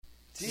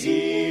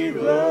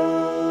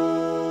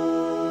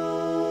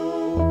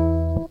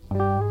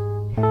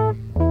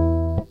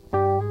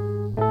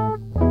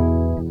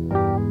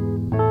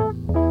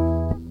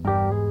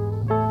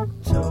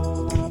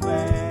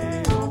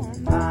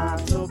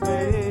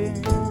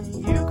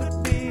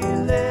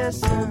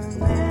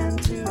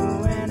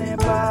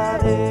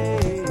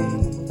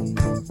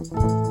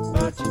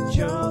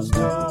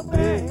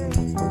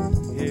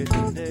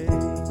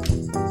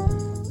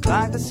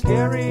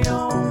scary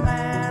old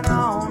man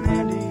on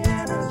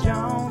Indiana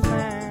Jones,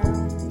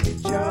 man.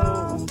 Get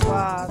Joe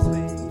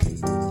wisely.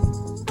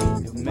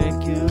 He'll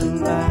make you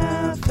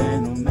laugh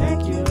and he'll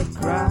make you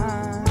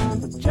cry.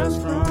 But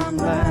just run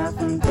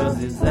laughing, 'cause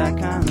he's that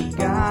kind of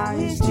guy.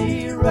 He's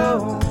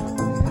T-Row,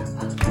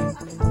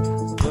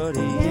 but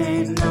he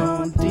ain't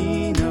no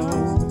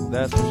Dino,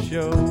 that's for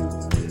sure.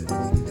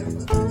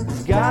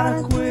 He's got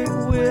a quick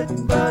wit,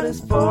 but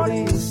his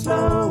 40 is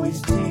slow.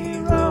 He's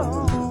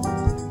T-Row.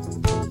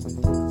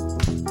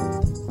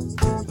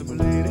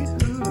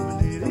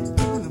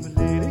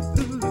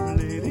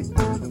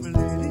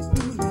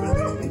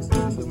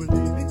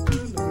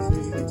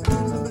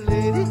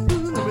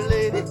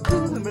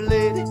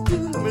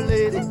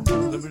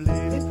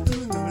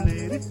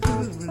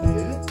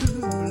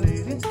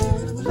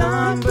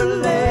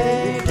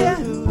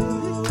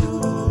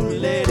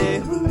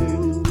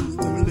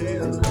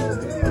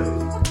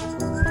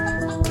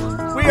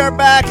 We are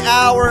back,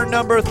 hour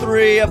number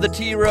 3 of the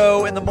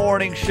T-Row in the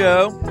Morning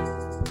Show.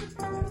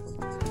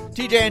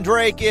 TJ and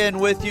Drake in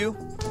with you.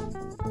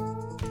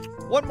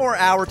 One more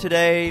hour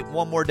today,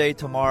 one more day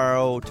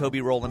tomorrow. Toby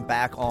rolling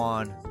back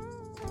on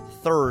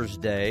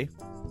Thursday.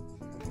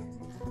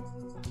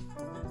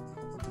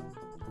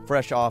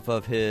 Fresh off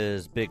of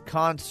his big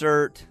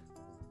concert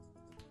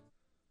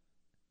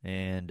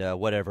and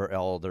whatever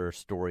other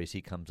stories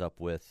he comes up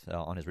with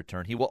on his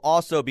return. He will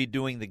also be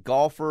doing the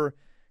golfer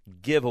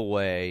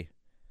giveaway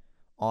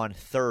on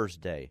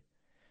Thursday.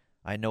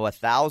 I know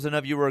 1,000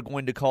 of you are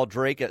going to call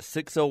Drake at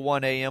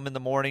 6:01 a.m. in the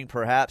morning,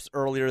 perhaps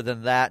earlier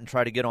than that, and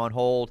try to get on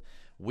hold.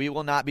 We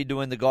will not be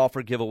doing the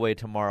golfer giveaway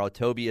tomorrow.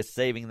 Toby is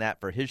saving that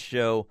for his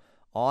show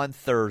on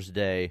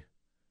Thursday.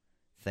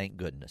 Thank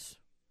goodness.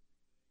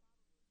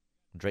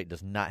 Drake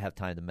does not have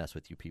time to mess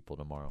with you people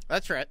tomorrow.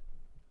 That's right.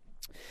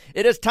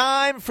 It is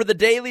time for the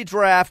Daily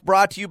Draft,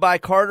 brought to you by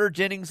Carter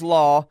Jennings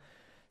Law,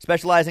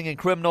 specializing in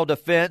criminal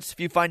defense. If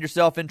you find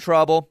yourself in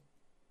trouble,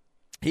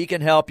 he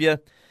can help you.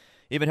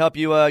 Even help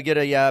you get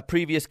a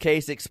previous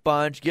case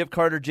expunged. Give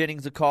Carter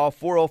Jennings a call,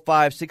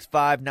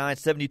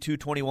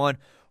 405-659-7221,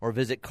 or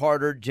visit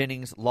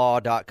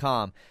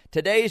carterjenningslaw.com.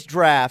 Today's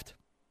draft,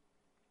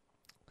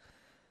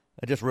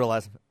 I just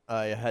realized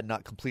I had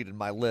not completed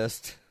my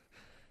list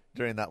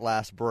during that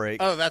last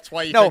break. Oh, that's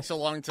why you took so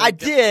long to... I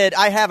did.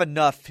 I have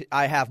enough.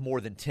 I have more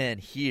than 10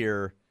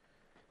 here.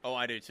 Oh,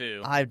 I do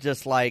too. I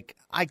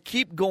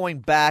keep going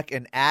back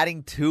and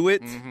adding to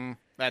it. Mm-hmm.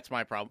 That's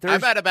my problem.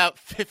 I'm at about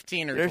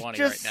 15 or 20 right now.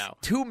 There's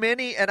just too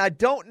many, and I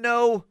don't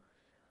know.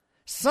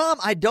 Some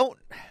I don't.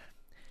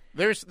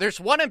 There's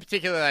one in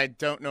particular that I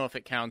don't know if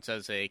it counts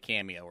as a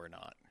cameo or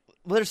not.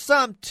 Well, there's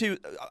some too.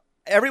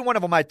 Every one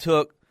of them I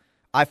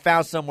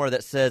found somewhere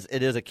that says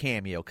it is a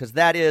cameo, because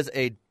that is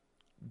a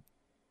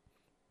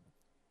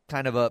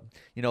kind of a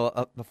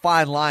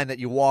fine line that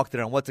you walk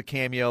there on what's a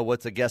cameo,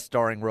 what's a guest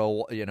starring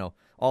role,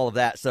 all of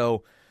that.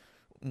 So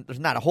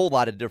there's not a whole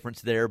lot of difference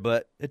there,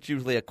 but it's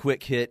usually a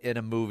quick hit in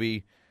a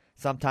movie,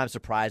 sometimes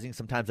surprising,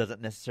 sometimes doesn't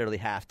necessarily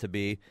have to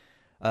be.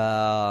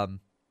 But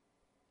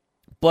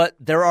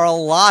there are a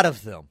lot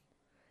of them.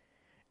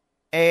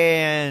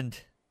 And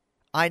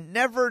I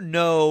never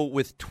know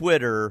with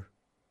Twitter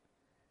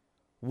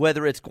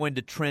whether it's going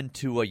to trend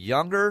to a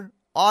younger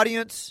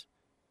audience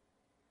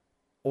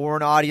or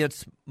an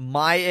audience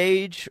my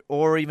age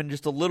or even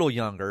just a little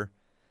younger.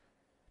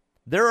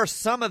 There are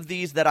some of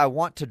these that I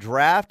want to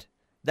draft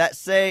that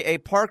say a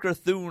Parker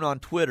Thune on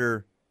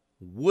Twitter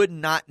would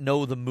not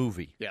know the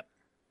movie. Yep.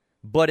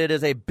 But it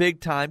is a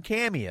big-time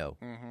cameo.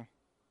 Mm-hmm.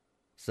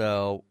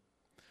 So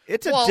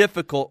it's a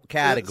difficult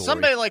category.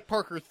 Somebody like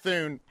Parker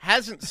Thune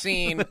hasn't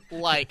seen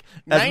like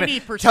 90%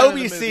 of the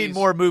Toby's seen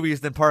more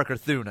movies than Parker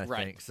Thune, I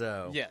think.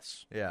 So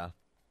yes. Yeah.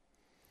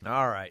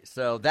 All right.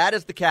 So that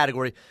is the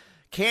category.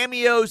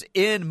 Cameos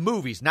in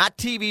movies, not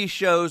TV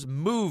shows,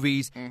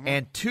 movies. Mm-hmm.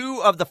 And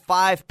 2 of the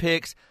 5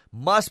 picks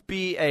must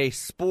be a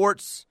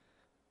sports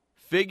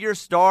figure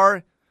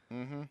star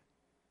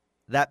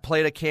that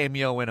played a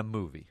cameo in a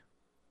movie.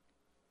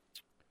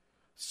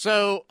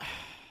 So,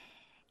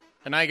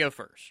 and I go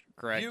first,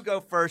 correct? You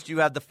go first. You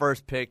have the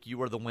first pick. You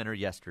were the winner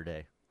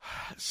yesterday.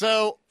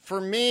 So, for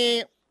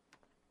me,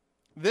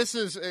 this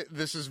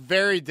is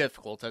very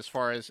difficult as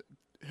far as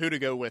who to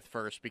go with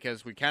first,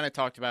 because we kind of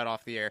talked about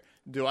off the air.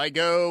 Do I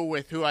go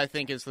with who I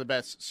think is the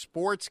best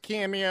sports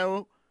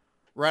cameo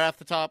right off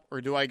the top,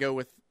 or do I go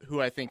with who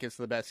I think is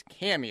the best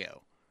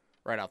cameo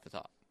right off the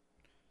top?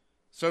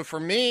 So for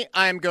me,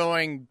 I'm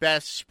going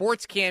best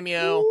sports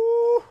cameo.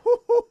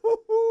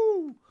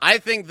 I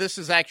think this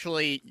is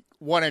actually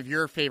one of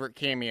your favorite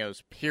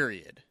cameos,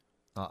 period.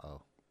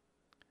 Uh-oh.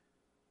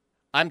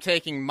 I'm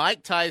taking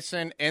Mike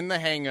Tyson in The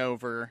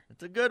Hangover.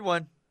 It's a good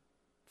one.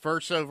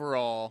 First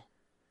overall.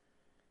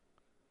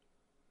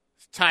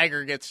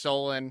 Tiger gets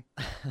stolen.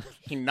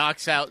 He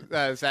knocks out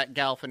Zach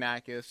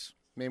Galifianakis.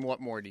 I mean,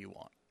 what more do you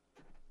want?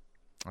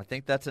 I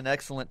think that's an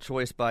excellent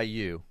choice by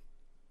you.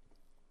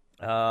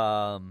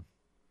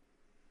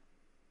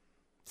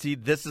 See,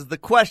 this is the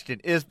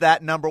question. Is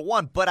that number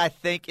one? But I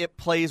think it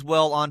plays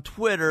well on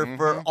Twitter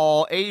for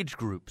all age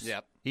groups.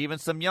 Yep. Even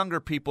some younger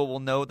people will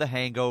know The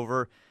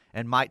Hangover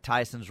and Mike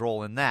Tyson's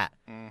role in that.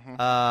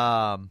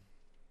 Mm-hmm.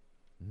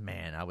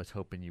 Man, I was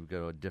hoping you would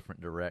go a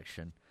different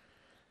direction.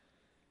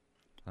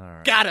 All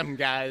right. Got him,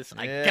 guys.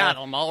 I got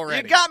him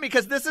already. You got me,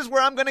 because this is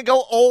where I'm going to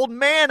go old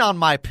man on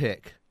my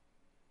pick.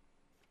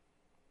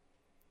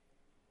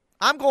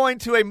 I'm going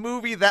to a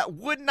movie that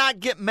would not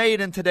get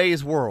made in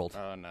today's world.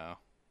 Oh, no.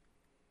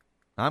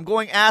 I'm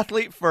going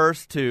athlete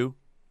first, too.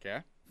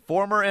 Okay.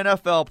 Former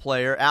NFL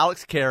player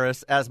Alex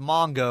Karras as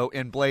Mongo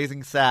in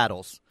Blazing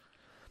Saddles.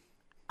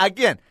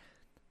 Again,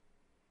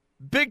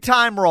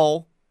 big-time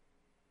role.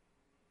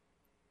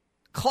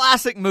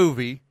 Classic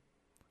movie.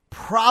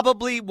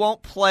 Probably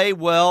won't play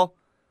well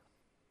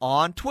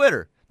on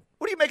Twitter.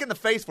 What are you making the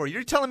face for?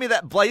 You're telling me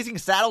that Blazing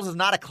Saddles is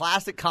not a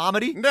classic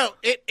comedy? No,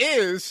 it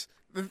is.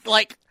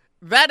 Like,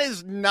 that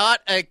is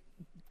not a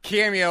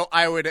cameo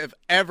I would have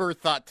ever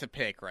thought to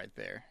pick right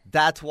there.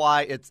 That's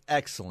why it's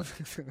excellent.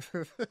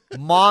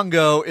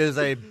 Mongo is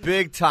a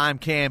big-time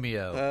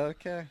cameo.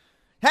 Okay.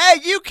 Hey,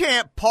 you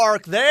can't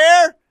park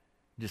there!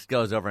 Just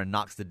goes over and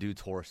knocks the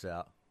dude's horse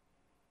out.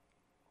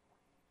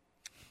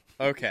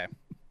 Okay.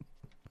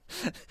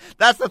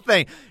 That's the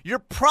thing. You're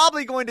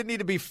probably going to need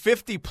to be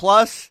 50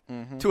 plus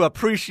to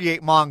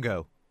appreciate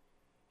Mongo.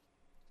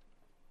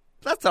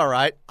 That's all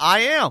right.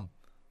 I am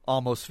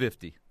almost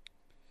 50.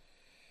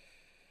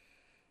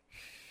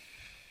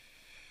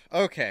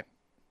 Okay.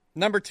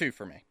 Number 2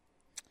 for me.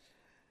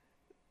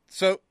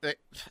 So,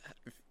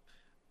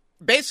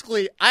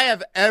 basically, I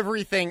have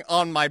everything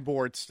on my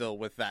board still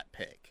with that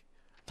pick.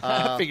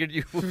 I figured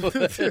you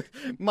would.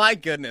 My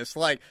goodness.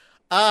 Like,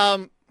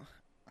 I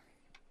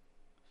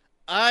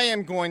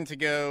am going to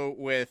go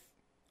with,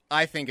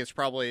 I think it's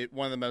probably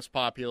one of the most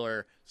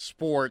popular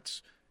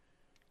sports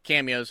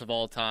cameos of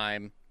all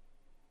time.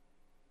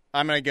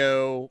 I'm going to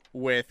go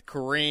with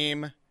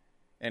Kareem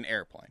and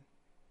Airplane.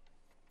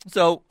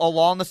 So,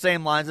 along the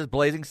same lines as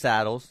Blazing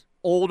Saddles,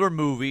 older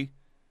movie,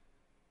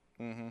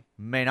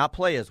 may not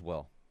play as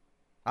well.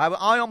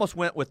 I almost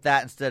went with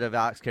that instead of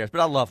Alex Karras,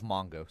 but I love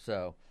Mongo.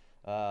 So,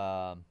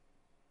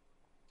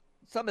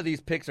 some of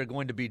these picks are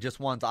going to be just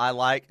ones I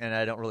like, and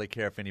I don't really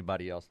care if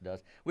anybody else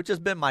does, which has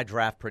been my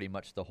draft pretty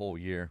much the whole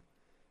year.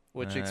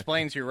 Which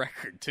explains your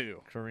record,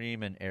 too.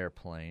 Kareem and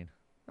Airplane.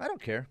 I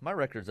don't care. My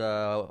record's,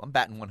 I'm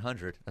batting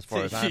 100 as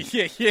far as I'm,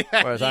 yeah.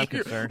 as far as I'm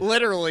concerned.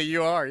 Literally,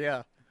 you are,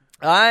 yeah.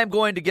 I'm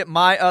going to get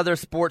my other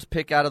sports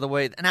pick out of the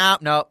way.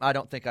 No, I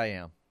don't think I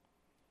am.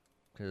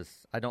 Because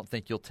I don't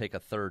think you'll take a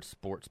third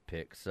sports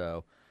pick.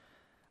 So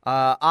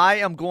I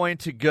am going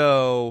to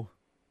go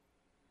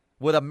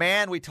with a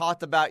man we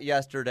talked about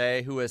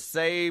yesterday who has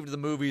saved the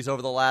movies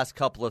over the last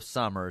couple of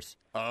summers.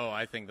 Oh,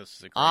 I think this is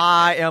a great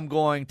I am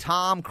going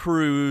Tom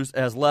Cruise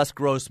as Les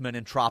Grossman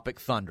in Tropic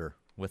Thunder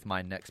with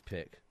my next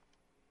pick.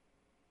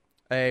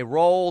 A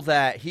role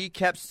that he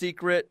kept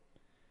secret,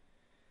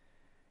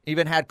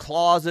 even had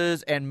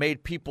clauses and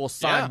made people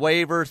sign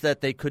waivers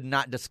that they could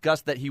not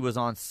discuss that he was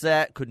on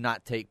set, could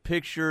not take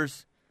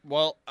pictures.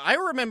 Well, I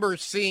remember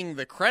seeing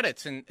the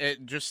credits and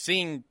just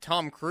seeing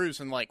Tom Cruise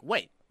and like,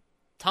 wait,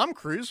 Tom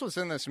Cruise was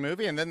in this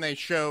movie? And then they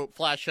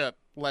flash up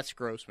Les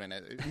Grossman.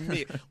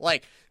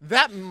 Like,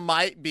 that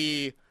might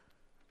be,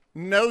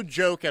 no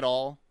joke at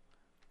all,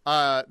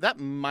 that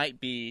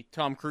might be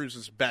Tom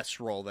Cruise's best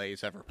role that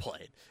he's ever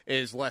played,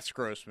 is Les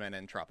Grossman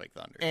in Tropic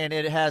Thunder. And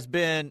it has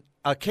been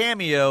a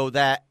cameo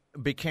that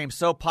became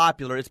so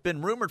popular. It's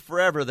been rumored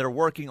forever they're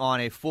working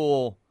on a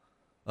full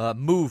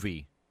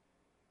movie.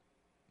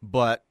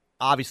 But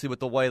obviously with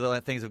the way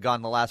that things have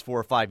gone the last 4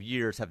 or 5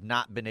 years, have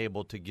not been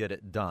able to get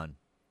it done.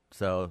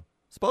 So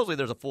supposedly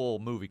there's a full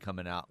movie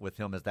coming out with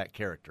him as that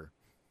character.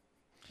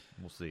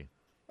 We'll see.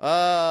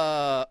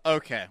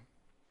 Okay.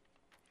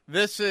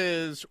 This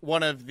is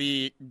one of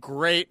the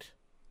great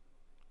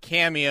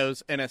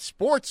cameos in a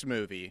sports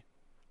movie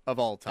of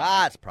all time.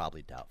 That's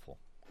probably doubtful.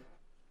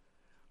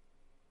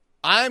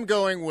 I'm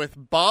going with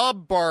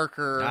Bob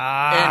Barker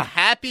and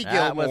Happy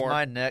Gilmore. That was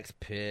my next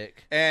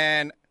pick.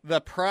 And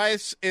The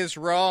Price is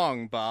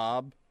Wrong,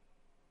 Bob.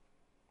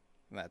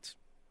 That's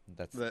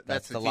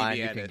the line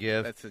you can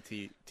give. That's the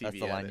TV That's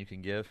the line you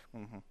can give.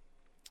 Mm-hmm.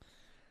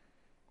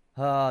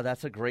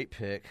 That's a great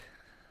pick.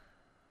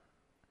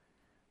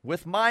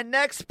 With my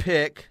next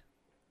pick,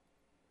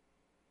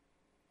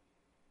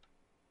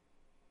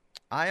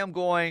 I am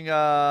going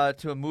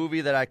to a movie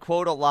that I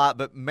quote a lot,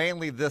 but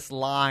mainly this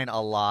line a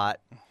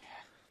lot.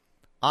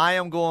 I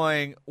am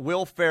going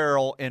Will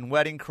Ferrell in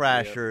Wedding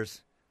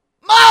Crashers.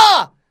 Yep.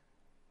 Ma!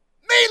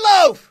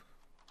 Meatloaf!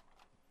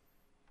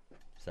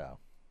 So,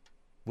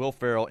 Will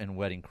Ferrell in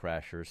Wedding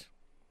Crashers.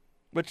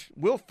 Which,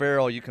 Will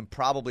Ferrell, you can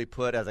probably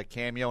put as a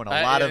cameo in a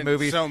lot of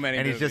movies. So many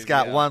and movies, he's just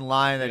got yeah. one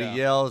line that he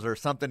yells or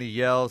something he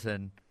yells,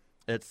 and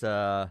it's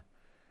a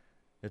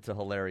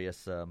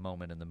hilarious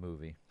moment in the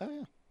movie. Oh,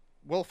 yeah.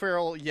 Will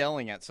Ferrell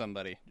yelling at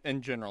somebody,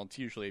 in general, it's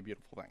usually a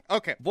beautiful thing.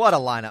 Okay. What a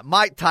lineup.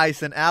 Mike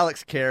Tyson,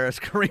 Alex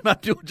Karras, Kareem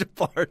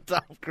Abdul-Jabbar,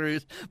 Tom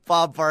Cruise,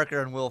 Bob Barker,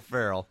 and Will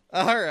Ferrell.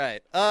 All right.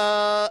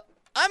 I'm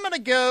going to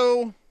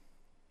go...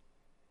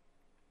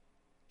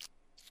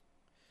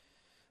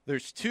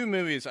 There's two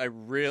movies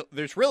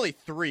there's really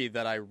three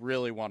that I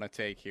really want to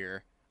take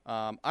here.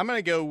 I'm going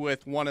to go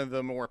with one of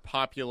the more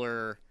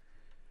popular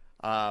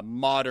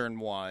modern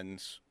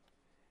ones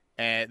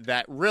and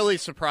that really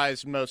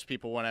surprised most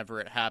people whenever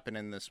it happened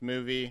in this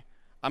movie.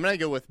 I'm going to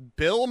go with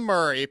Bill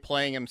Murray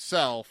playing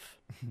himself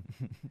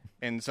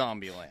in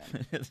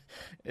Zombieland.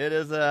 It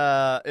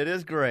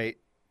is great.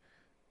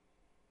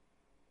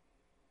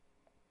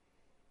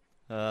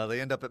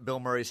 They end up at Bill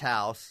Murray's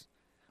house,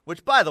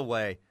 which, by the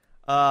way,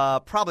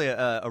 probably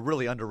a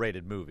really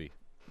underrated movie.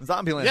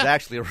 Zombieland is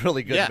actually a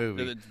really good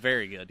movie. It's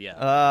very good,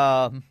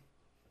 yeah.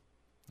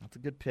 That's a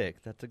good pick.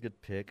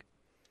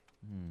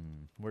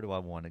 Where do I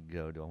want to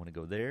go? Do I want to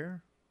go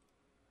there?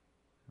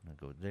 I'm going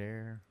to go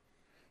there.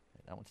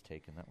 That one's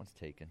taken.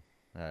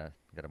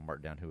 Got to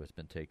mark down who has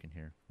been taken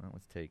here. That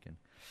one's taken.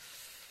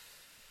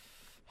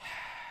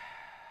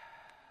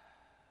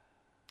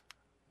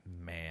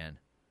 Man.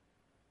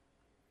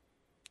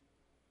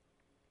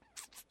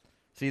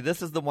 See,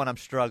 this is the one I'm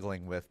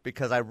struggling with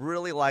because I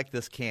really like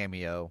this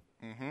cameo.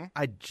 Mm-hmm.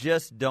 I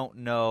just don't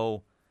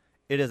know.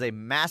 It is a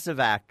massive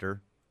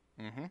actor.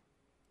 Mm-hmm.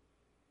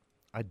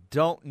 I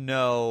don't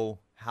know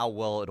how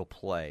well it'll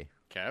play.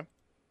 Okay.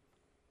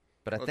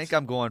 But I think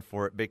I'm going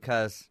for it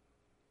because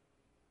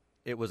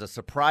it was a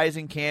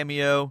surprising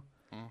cameo.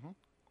 Mm-hmm.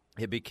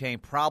 It became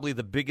probably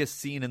the biggest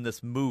scene in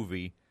this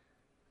movie.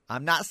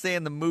 I'm not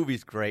saying the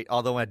movie's great,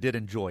 although I did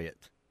enjoy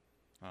it.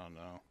 Oh,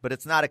 no. But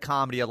it's not a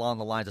comedy along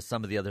the lines of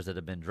some of the others that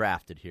have been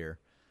drafted here.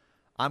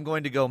 I'm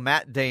going to go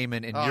Matt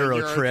Damon in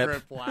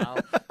Eurotrip. Wow.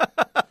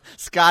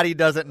 Scotty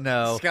doesn't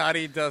know.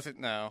 Scotty doesn't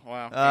know.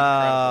 Wow.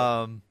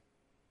 Incredible.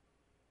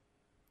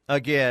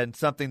 Again,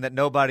 something that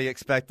nobody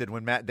expected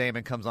when Matt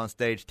Damon comes on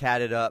stage,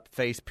 tatted up,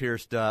 face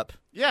pierced up.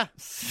 Yeah.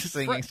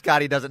 Singing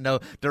Scotty doesn't know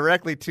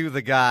directly to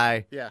the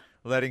guy. Yeah.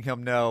 Letting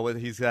him know what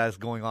he's got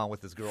going on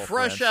with his girlfriend.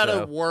 Fresh out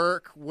of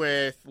work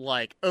with,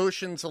 like,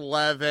 Ocean's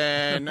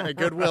 11,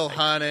 Good Will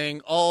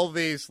Hunting, all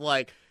these,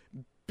 like,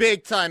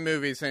 big-time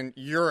movies, and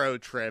Euro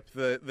Trip,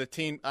 the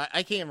team.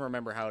 I can't even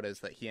remember how it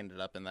is that he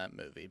ended up in that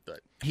movie,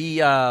 but.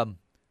 He,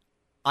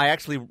 I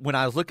actually, when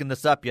I was looking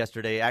this up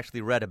yesterday, I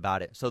actually read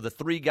about it. So the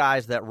three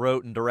guys that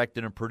wrote and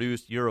directed and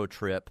produced Euro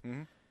Trip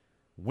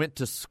went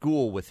to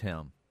school with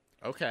him.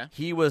 Okay.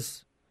 He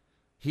was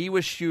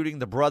shooting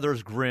the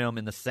Brothers Grimm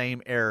in the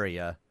same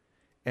area,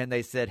 and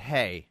they said,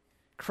 hey,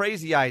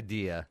 crazy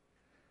idea.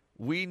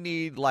 We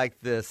need,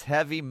 like, this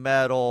heavy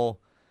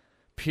metal,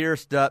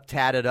 pierced up,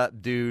 tatted up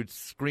dude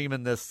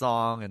screaming this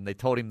song, and they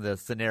told him the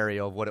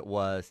scenario of what it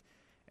was.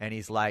 And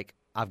he's like,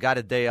 I've got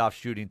a day off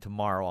shooting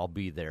tomorrow. I'll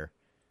be there.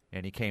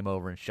 And he came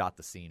over and shot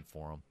the scene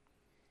for him.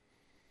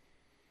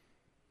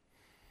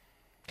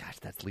 Gosh,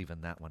 that's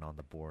leaving that one on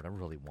the board. I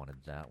really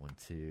wanted that one,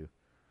 too.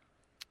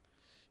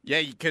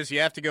 Yeah, because you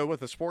have to go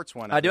with a sports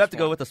one. I do have to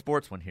go with a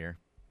sports one here.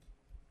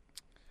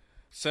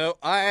 So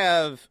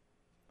I'll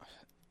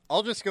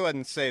just go ahead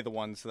and say the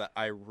ones that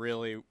I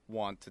really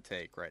want to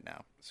take right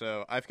now.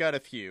 So I've got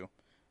a few.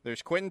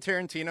 There's Quentin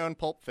Tarantino in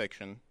Pulp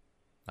Fiction.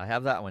 I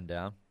have that one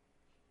down.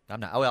 I'm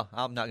not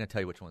going to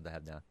tell you which ones I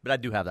have down, but I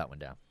do have that one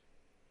down.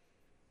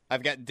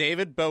 I've got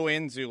David Bowie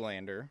in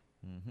Zoolander.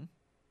 Mm-hmm.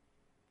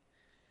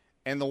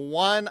 And the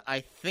one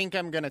I think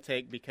I'm going to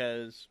take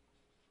because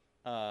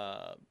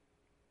it's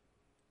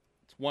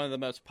one of the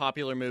most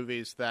popular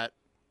movies that,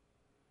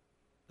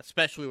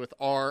 especially with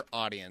our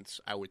audience,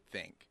 I would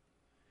think,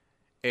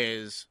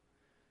 is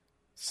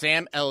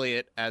Sam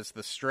Elliott as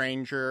the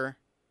stranger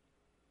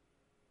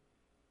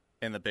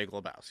in The Big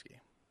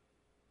Lebowski.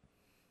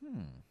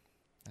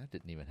 I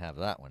didn't even have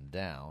that one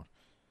down.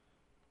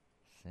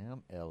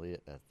 Sam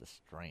Elliott as the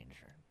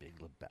stranger, Big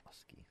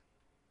Lebowski.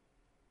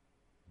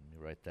 Let me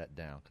write that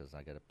down because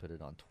I got to put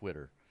it on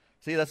Twitter.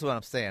 See, that's what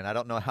I'm saying. I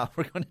don't know how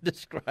we're going to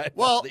describe.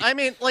 Well, I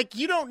mean, like,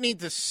 you don't need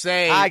to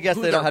say. I guess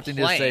who they don't have they're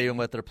to just say playing.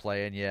 what they're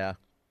playing. Yeah.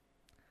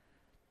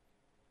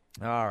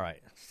 All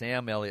right,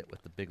 Sam Elliott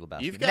with the Big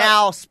Lebowski.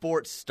 Now,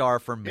 sports star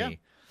for me.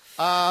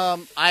 Yeah.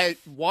 I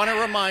want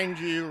to remind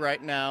you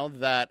right now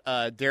that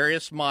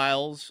Darius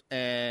Miles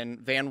and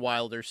Van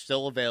Wilder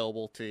still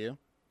available to you.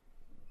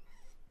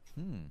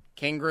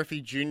 Ken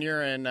Griffey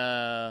Jr.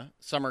 and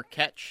Summer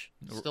Catch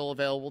still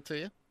available to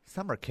you.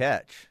 Summer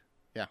Catch.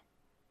 Yeah.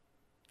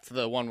 It's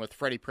the one with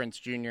Freddie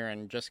Prinze Jr.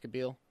 and Jessica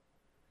Biel.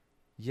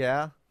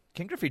 Yeah.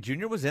 Ken Griffey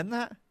Jr. was in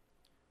that?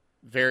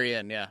 Very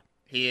end, yeah.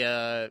 He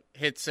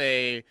hits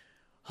a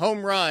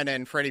home run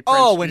and Freddie Prinze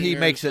Oh, when Jr. he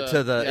makes it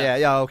to the...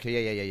 Yeah,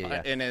 okay,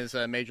 yeah. In his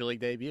Major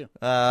League debut.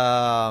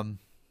 Wow.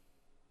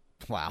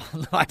 No,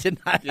 I did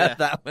not have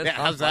that one. Yeah,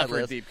 how's that for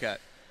list. a deep cut?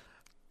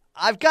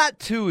 I've got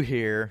two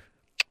here.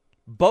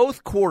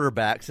 Both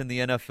quarterbacks in the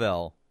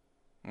NFL.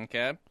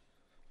 Okay.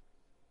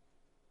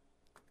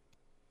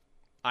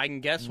 I can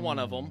guess one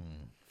of them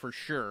for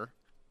sure.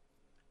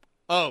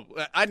 Oh,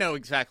 I know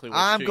exactly what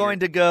I'm going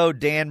to go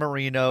Dan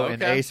Marino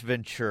and Ace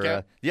Ventura.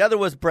 Okay. The other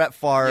was Brett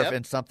Favre Yep.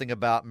 and Something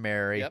About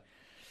Mary. Yep.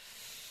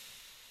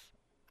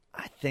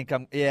 I think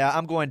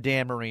I'm going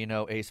Dan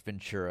Marino, Ace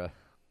Ventura.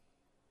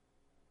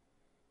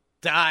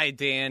 Die,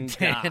 Dan,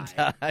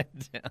 die.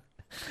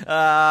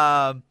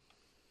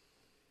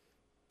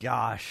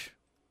 Gosh.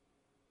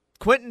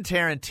 Quentin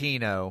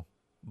Tarantino,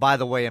 by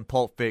the way, in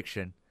Pulp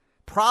Fiction,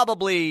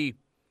 probably,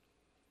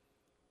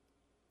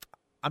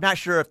 I'm not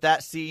sure if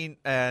that scene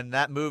and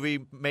that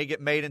movie may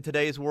get made in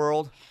today's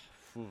world.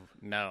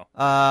 No.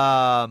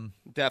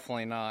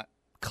 Definitely not.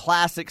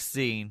 Classic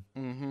scene.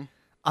 Mm-hmm.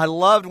 I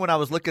loved when I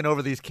was looking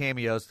over these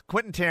cameos.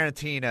 Quentin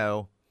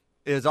Tarantino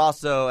is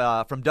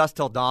also from Dusk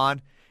Till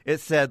Dawn. It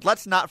said,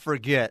 let's not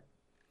forget,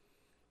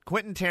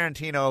 Quentin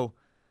Tarantino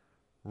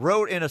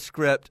wrote in a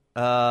script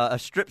a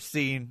strip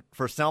scene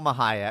for Selma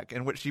Hayek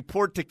in which she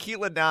poured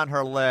tequila down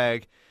her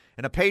leg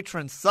and a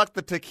patron sucked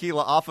the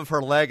tequila off of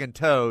her leg and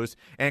toes,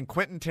 and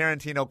Quentin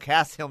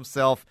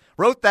Tarantino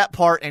wrote that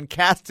part and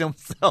cast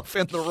himself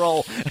in the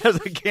role as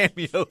a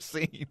cameo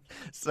scene.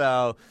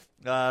 So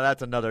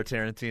that's another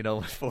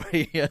Tarantino for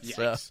you.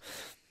 So,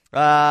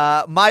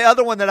 my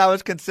other one that I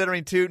was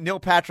considering too, Neil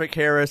Patrick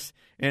Harris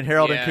in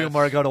Harold and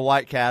Kumar Go to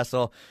White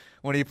Castle,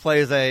 when he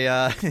plays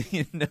a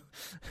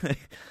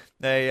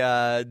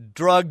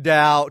drugged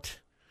out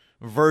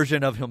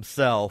version of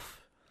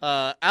himself.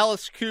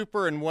 Alice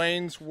Cooper in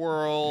Wayne's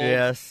World.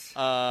 Yes.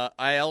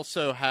 I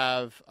also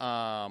have,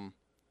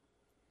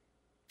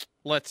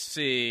 let's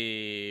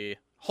see,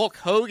 Hulk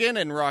Hogan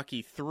in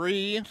Rocky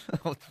 3.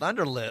 Oh,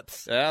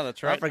 Thunderlips. Yeah,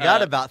 that's right. I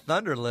forgot about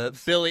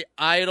Thunderlips. Billy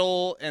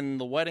Idol in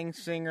The Wedding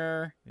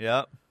Singer.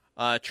 Yep.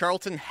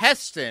 Charlton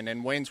Heston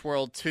in Wayne's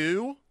World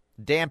 2.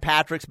 Dan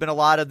Patrick's been a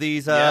lot of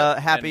these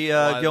Happy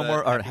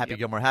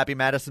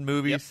Madison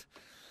movies. Yep.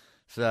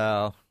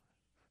 So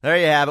there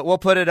you have it. We'll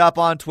put it up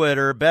on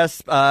Twitter.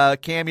 Best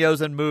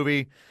cameos in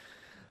movie.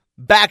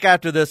 Back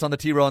after this on the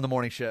T-Row in the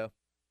Morning Show.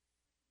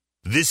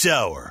 This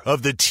hour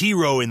of the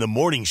T-Row in the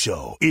Morning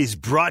Show is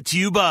brought to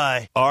you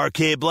by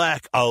RK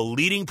Black, a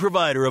leading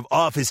provider of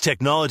office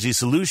technology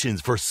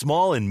solutions for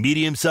small and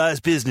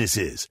medium-sized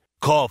businesses.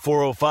 Call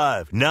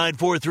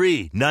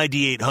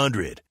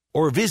 405-943-9800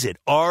 or visit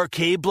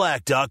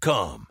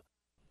rkblack.com.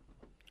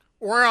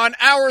 We're on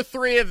hour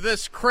 3 of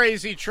this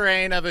crazy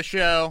train of a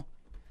show.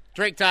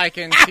 Drake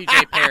Dykins,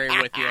 TJ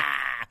Perry with you.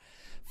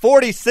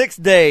 46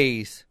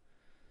 days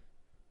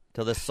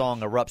till this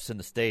song erupts in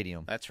the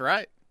stadium. That's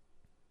right.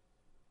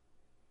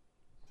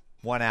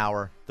 1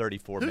 hour,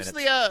 34 minutes.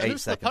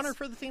 Who's the punter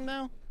for the team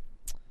now?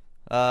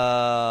 Is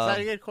that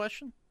a good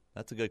question?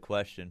 That's a good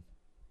question.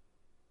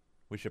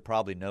 We should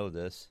probably know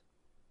this.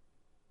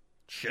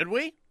 Should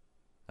we?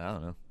 I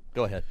don't know.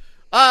 Go ahead.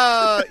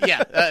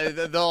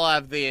 They'll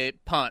have the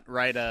punt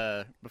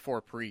right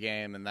before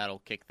pregame, and that'll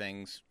kick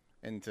things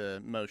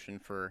into motion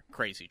for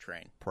Crazy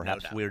Train.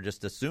 Perhaps we're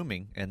just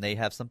assuming, and they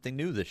have something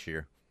new this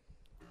year.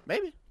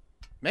 Maybe.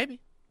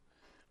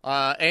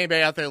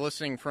 Anybody out there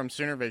listening from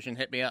Sooner Vision,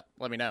 hit me up.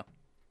 Let me know.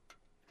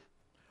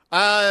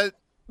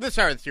 This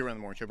hour of the T-Row in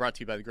the Morning Show brought to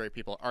you by the great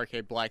people at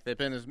RK Black. They've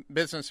been in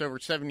business over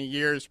 70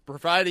 years,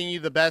 providing you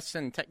the best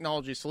in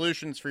technology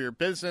solutions for your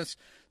business,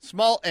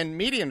 small and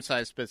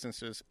medium-sized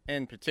businesses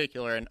in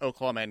particular in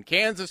Oklahoma and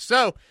Kansas.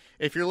 So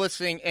if you're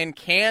listening in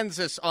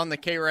Kansas on the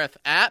KREF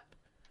app,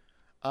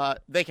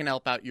 they can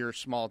help out your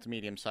small to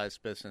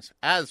medium-sized business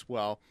as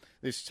well.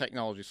 These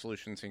technology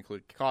solutions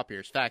include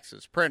copiers,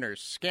 faxes, printers,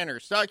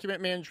 scanners,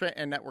 document management,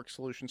 and network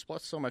solutions,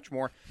 plus so much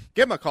more.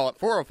 Give them a call at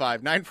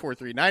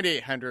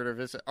 405-943-9800 or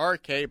visit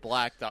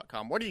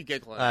rkblack.com. What are you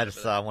giggling at? I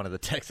just saw one of the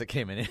texts that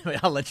came in. Anyway,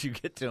 I'll let you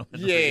get to them.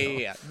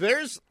 Yeah.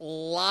 There's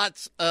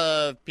lots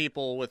of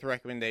people with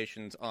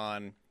recommendations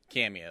on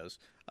cameos.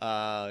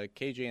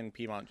 KJ in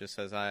Piedmont just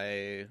says,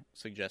 I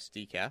suggest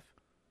decaf.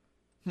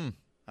 I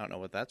don't know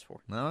what that's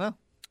for. I don't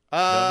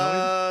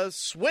know.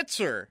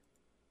 Switzer.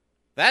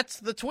 That's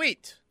the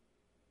tweet.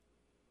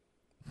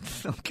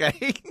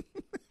 Okay.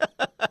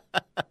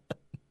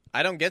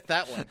 I don't get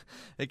that one.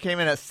 It came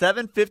in at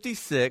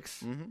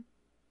 7:56. Mm-hmm.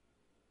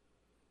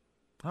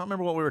 I don't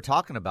remember what we were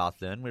talking about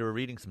then. We were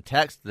reading some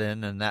text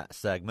then in that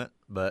segment,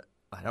 but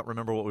I don't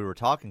remember what we were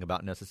talking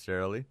about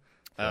necessarily.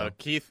 So.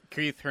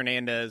 Keith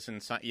Hernandez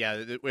and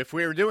if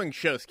we were doing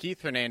shows,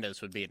 Keith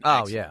Hernandez would be an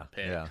excellent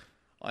pick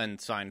on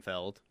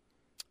Seinfeld.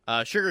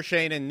 Sugar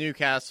Shane in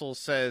Newcastle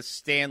says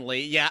Stan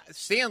Lee. Yeah,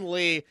 Stan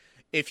Lee,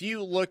 if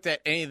you looked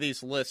at any of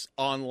these lists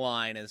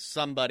online as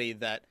somebody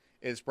that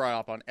is brought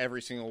up on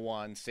every single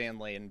one, Stan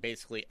Lee in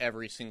basically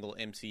every single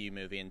MCU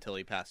movie until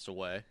he passed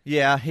away.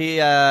 Yeah, he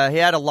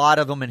had a lot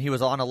of them, and he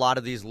was on a lot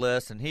of these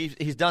lists, and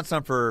he's done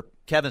some for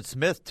Kevin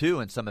Smith too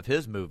in some of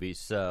his movies.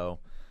 So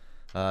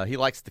he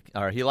liked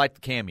the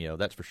cameo,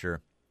 that's for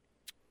sure.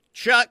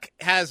 Chuck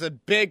has a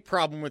big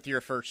problem with your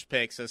first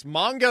pick. Says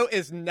Mongo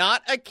is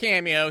not a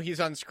cameo.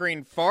 He's on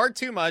screen far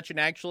too much and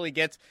actually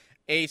gets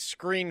a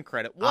screen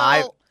credit.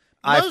 Well,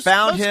 most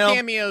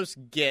cameos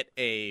get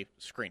a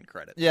screen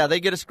credit. Yeah,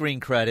 they get a screen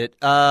credit.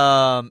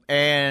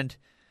 And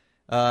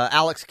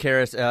Alex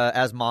Karras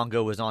as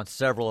Mongo was on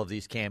several of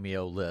these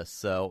cameo lists.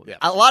 So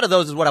a lot of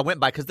those is what I went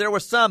by because there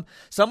was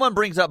someone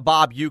brings up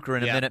Bob Uecker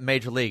in a minute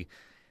Major League.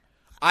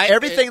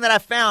 Everything that I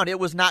found, it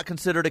was not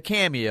considered a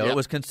cameo. Yep. It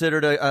was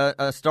considered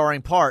a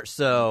starring part.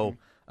 So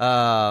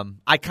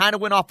I kind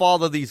of went off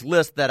all of these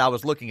lists that I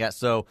was looking at,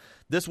 so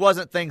this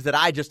wasn't things that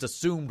I just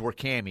assumed were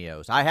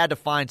cameos. I had to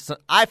find some.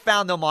 I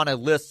found them on a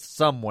list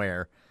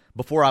somewhere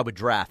before I would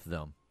draft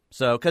them.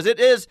 So, because it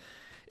is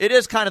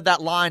kind of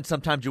that line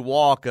sometimes you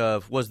walk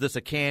of, was this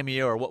a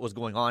cameo or what was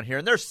going on here?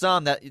 And there's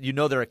some that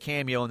they're a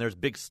cameo and there's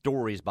big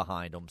stories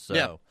behind them. So.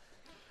 Yeah.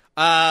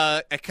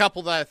 A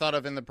couple that I thought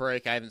of in the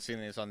break. I haven't seen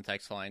these on the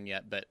text line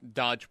yet, but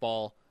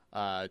Dodgeball,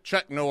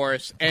 Chuck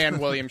Norris, and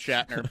William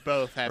Shatner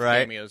both have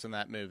cameos in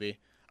that movie.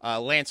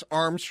 Lance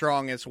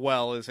Armstrong as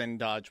well is in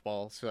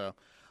Dodgeball. So,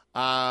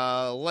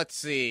 let's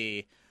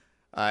see.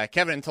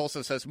 Kevin in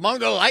Tulsa says,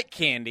 Mungo Light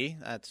Candy.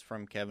 That's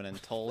from Kevin in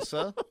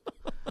Tulsa.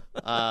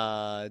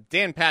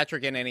 Dan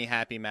Patrick in any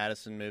Happy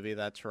Madison movie.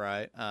 That's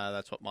right.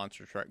 That's what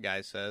Monster Truck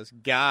Guy says.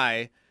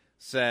 Guy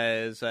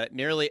says,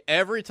 nearly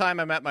every time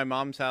I'm at my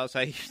mom's house,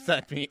 I use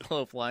that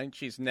meatloaf line.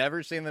 She's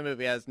never seen the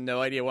movie, has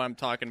no idea what I'm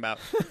talking about,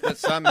 but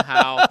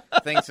somehow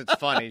thinks it's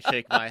funny.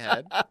 Shake my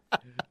head.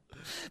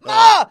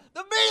 Ma! The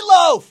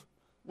meatloaf!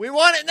 We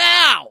want it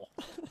now!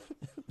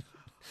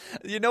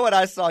 You know what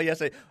I saw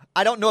yesterday?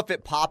 I don't know if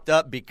it popped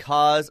up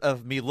because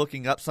of me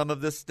looking up some of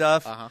this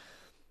stuff,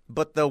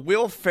 but the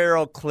Will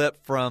Ferrell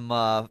clip from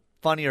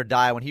Funny or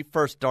Die, when he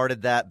first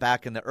started that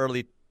back in the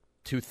early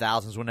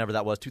 2000s, whenever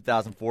that was,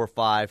 2004 or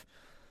 5,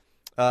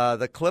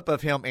 the clip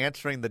of him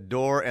answering the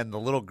door and the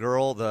little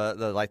girl,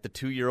 the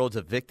 2-year-old's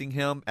evicting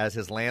him as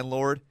his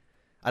landlord.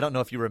 I don't know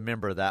if you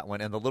remember that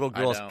one. And the little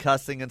girl's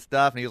cussing and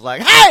stuff, and he was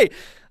like, "Hey,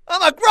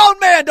 I'm a grown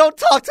man. Don't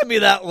talk to me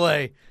that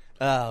way."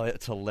 Oh,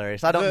 it's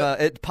hilarious. I don't know.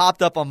 It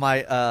popped up on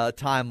my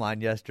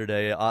timeline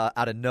yesterday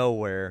out of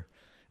nowhere,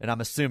 and I'm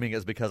assuming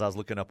it's because I was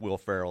looking up Will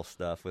Ferrell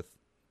stuff with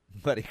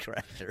Buddy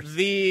Crashers.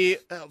 The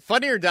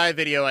Funny or Die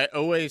video I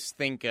always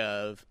think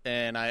of,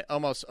 and I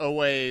almost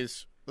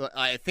always,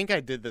 I think I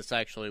did this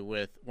actually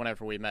with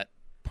whenever we met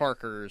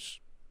Parker's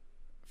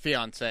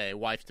fiance,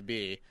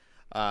 wife-to-be,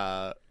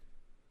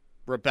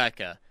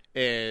 Rebecca,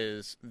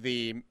 is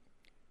the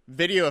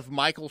video of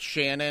Michael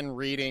Shannon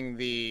reading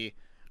the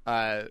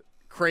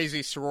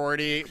crazy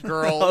sorority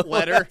girl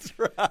letter. That's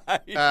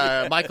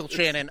right. Michael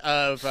Shannon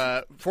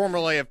of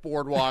formerly of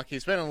Boardwalk.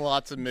 He's been in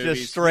lots of movies.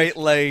 Just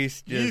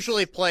straight-laced.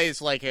 Usually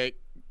plays like a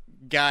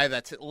guy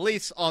that's at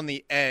least on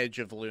the edge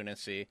of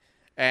lunacy.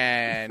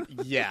 And,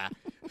 yeah,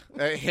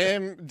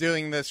 him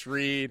doing this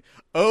read,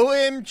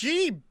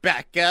 OMG,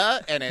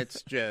 Becca, and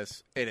it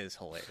is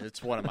hilarious.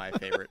 It's one of my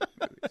favorite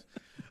movies.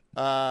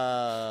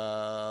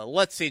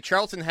 Let's see.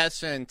 Charlton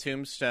Heston and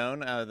Tombstone,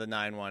 the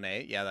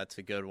 918. Yeah, that's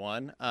a good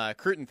one.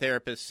 Cruton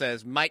Therapist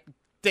says Mike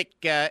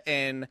Ditka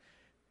in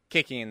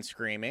Kicking and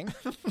Screaming.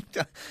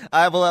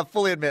 I will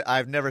fully admit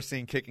I've never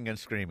seen Kicking and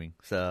Screaming.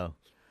 So,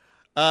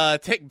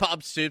 take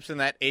Bob Stoops in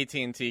that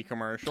AT&T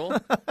commercial.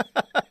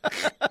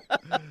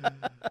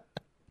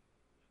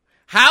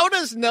 How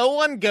does no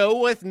one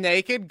go with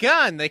Naked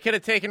Gun? They could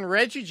have taken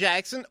Reggie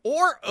Jackson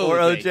or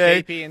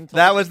OJ. KP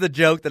that was the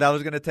joke that I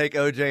was going to take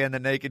OJ and the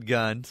Naked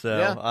Gun,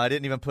 so I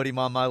didn't even put him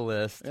on my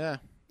list. Yeah,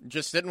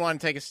 just didn't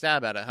want to take a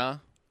stab at it, huh?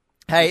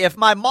 Hey, if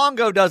my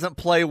Mongo doesn't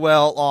play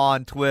well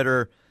on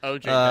Twitter,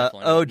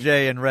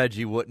 OJ and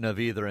Reggie wouldn't have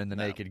either in the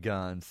Naked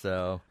Gun.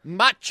 So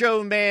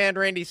Macho Man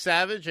Randy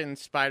Savage and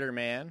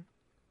Spider-Man.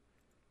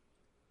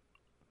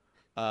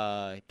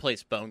 He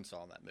plays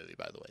Bonesaw in that movie,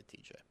 by the way,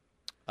 TJ.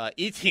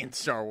 E.T. in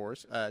Star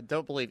Wars.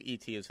 Don't believe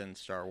E.T. is in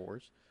Star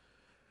Wars.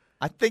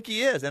 I think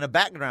he is in a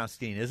background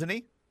scene, isn't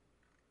he?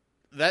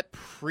 That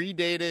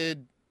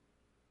predated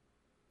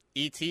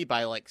E.T.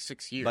 by like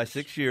 6 years. By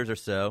 6 years or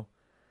so.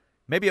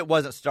 Maybe it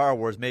wasn't Star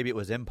Wars. Maybe it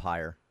was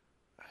Empire.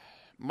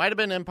 Might have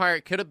been Empire.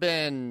 It could have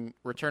been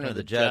Return of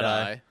the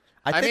Jedi.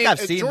 I think I've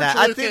seen that.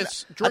 I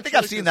think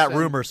I've seen that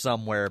rumor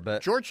somewhere.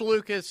 But George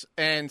Lucas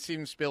and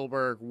Steven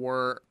Spielberg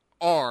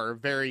are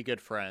very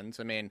good friends.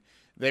 I mean,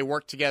 they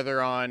worked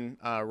together on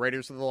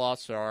Raiders of the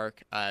Lost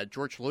Ark.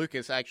 George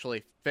Lucas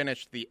actually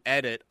finished the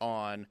edit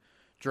on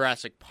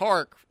Jurassic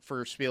Park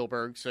for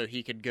Spielberg so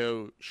he could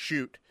go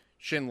shoot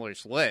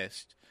Schindler's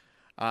List.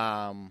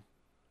 I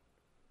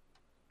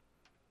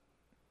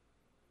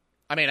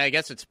mean, I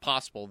guess it's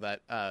possible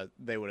that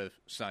they would have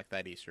snuck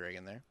that Easter egg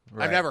in there.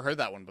 Right. I've never heard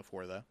that one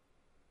before, though.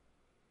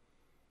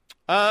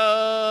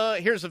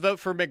 Here's a vote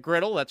for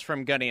McGriddle. That's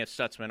from Gunny at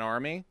Stutzman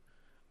Army.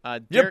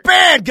 You're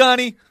bad,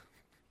 Gunny!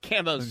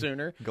 Camo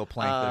Sooner. Go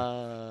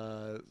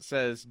Plankton.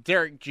 Says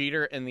Derek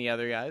Jeter and the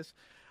other guys.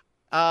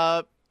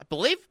 I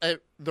believe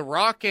The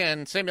Rock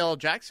and Samuel L.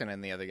 Jackson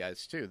and the other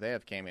guys, too. They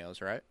have cameos,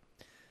 right?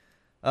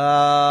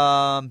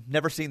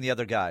 Never seen the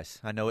other guys.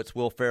 I know it's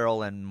Will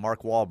Ferrell and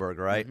Mark Wahlberg,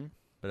 right? Mm-hmm.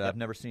 But I've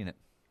never seen it.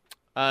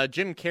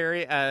 Jim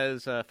Carrey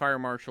as Fire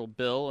Marshal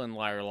Bill in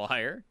Liar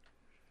Liar.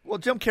 Well,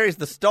 Jim Carrey's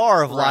the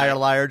star of Liar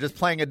Liar, just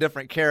playing a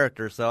different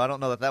character, so I don't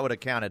know that would have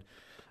counted.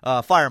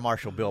 Fire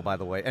Marshal Bill, by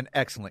the way, an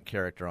excellent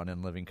character on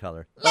In Living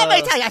Color. Let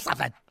me tell you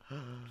something.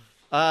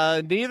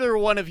 Neither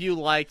one of you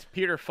liked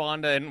Peter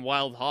Fonda and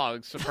Wild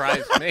Hogs.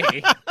 Surprised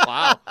me.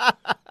 Wow.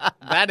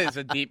 That is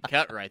a deep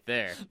cut right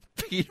there.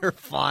 Peter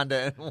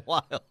Fonda and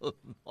Wild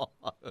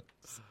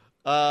Hogs.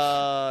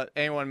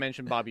 Anyone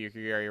mentioned Bobby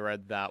Ugary?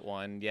 Read that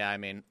one. Yeah, I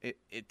mean,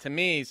 it to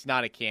me, it's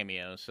not a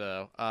cameo.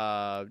 So,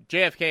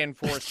 JFK and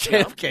Forrest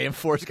Gump. JFK and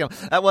Forrest Gump.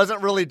 That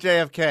wasn't really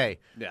JFK.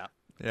 Yeah.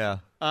 Yeah.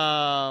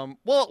 Well,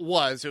 it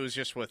was. It was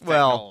just with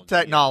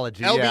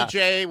technology.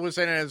 LBJ was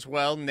in it as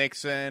well.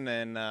 Nixon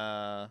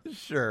and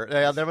sure.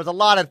 Yeah, there was a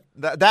lot of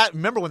that.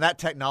 Remember when that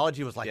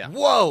technology was like,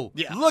 whoa,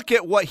 look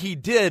at what he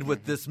did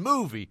with this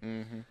movie.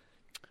 Mm-hmm.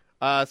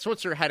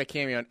 Switzer had a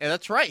cameo, and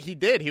that's right, he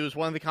did. He was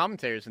one of the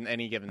commentators in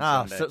Any Given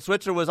Sunday. So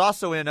Switzer was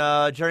also in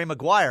Jerry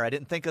Maguire. I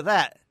didn't think of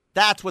that.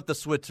 That's what the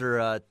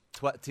Switzer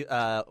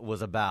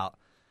was about.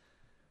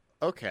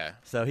 Okay.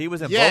 So he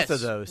was in both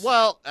of those.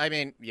 Well, I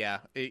mean,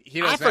 yeah.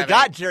 I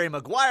forgot Jerry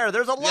Maguire.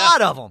 There's a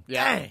lot of them.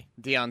 Yeah. Dang.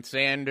 Deion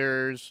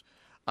Sanders.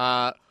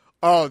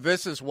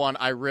 This is one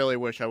I really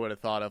wish I would have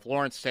thought of.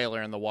 Lawrence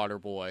Taylor and the Water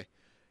Boy.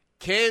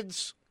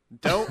 Kids,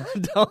 don't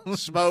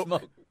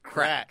smoke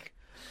crack.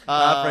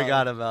 I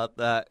forgot about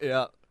that.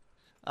 Yeah.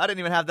 I didn't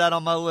even have that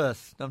on my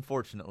list,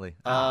 unfortunately.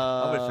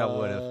 I wish I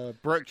would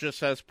have. Brooke just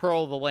says,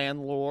 Pearl the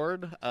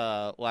Landlord,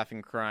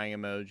 laughing, crying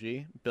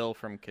emoji. Bill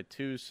from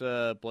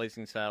Catoosa,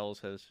 Blazing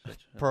Saddles has...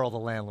 Pearl the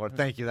Landlord.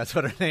 Thank you. That's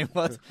what her name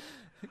was.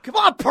 Come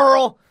on,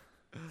 Pearl.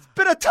 It's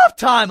been a tough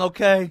time,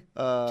 okay?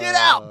 Get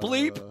out,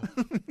 bleep.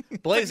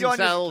 Blazing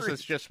Saddles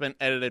has just been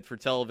edited for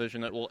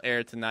television. It will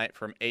air tonight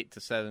from 8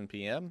 to 7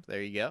 p.m.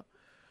 There you go.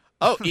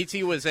 Oh,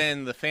 E.T. was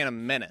in The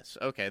Phantom Menace.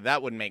 Okay,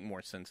 that would make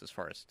more sense as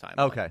far as time.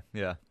 Okay,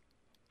 yeah.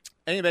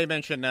 Anybody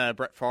mentioned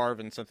Brett Favre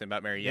and something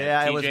about Mary?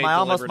 Yeah, it was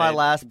almost my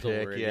last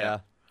pick, yeah.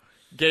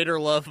 Gator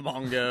Love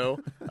Mongo.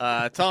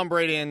 Tom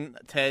Brady and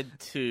Ted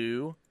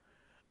 2.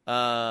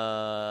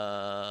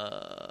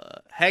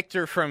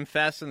 Hector from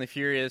Fast and the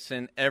Furious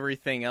and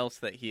everything else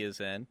that he is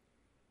in.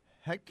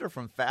 Hector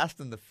from Fast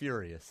and the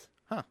Furious.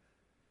 Huh.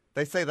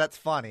 They say that's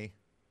funny.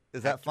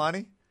 Is that funny?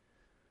 I'm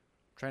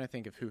trying to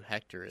think of who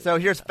Hector is. So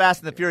here's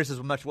Fast and the Furious is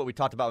much what we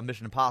talked about with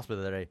Mission Impossible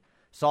the other day.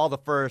 Saw the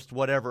first,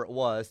 whatever it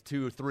was,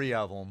 2 or 3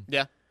 of them.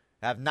 Yeah.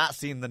 Have not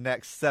seen the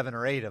next 7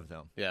 or 8 of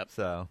them. Yep.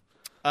 So.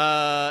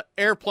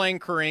 Airplane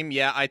Kareem.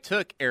 Yeah, I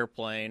took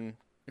Airplane.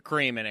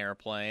 Kareem and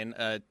Airplane.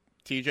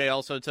 TJ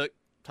also took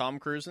Tom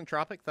Cruise in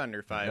Tropic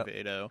Thunder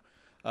 580.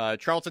 Yep.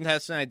 Charlton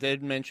Heston, I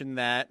did mention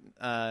that.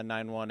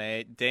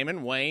 918.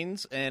 Damon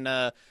Wayans in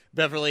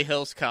Beverly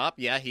Hills Cop.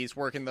 Yeah, he's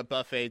working the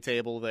buffet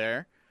table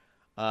there.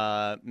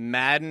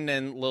 Madden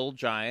and Little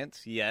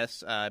Giants.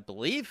 Yes, I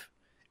believe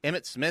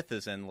Emmitt Smith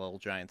is in Little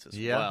Giants as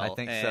well. Yeah, I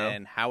think so.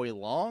 And Howie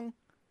Long?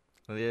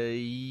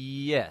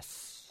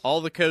 Yes.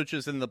 All the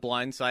coaches in The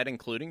Blind Side,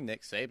 including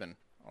Nick Saban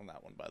on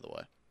that one, by the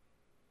way.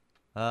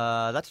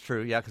 That's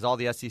true, yeah, because all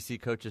the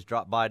SEC coaches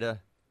dropped by to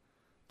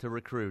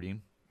recruit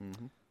him.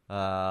 Mm-hmm.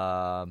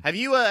 Have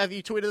you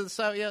tweeted this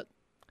out yet?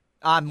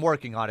 I'm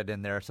working on it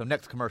in there, so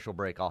next commercial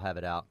break I'll have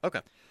it out.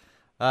 Okay.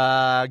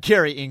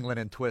 Gary England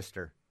and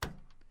Twister.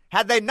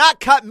 Had they not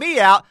cut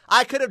me out,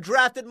 I could have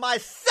drafted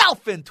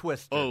myself in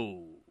Twister.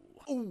 Oh.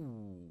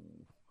 Ooh.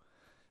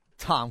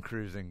 Tom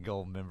Cruise and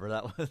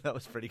Goldmember. That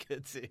was pretty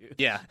good too.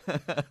 Yeah.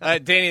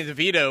 Danny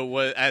DeVito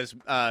was as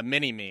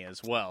Mini-Me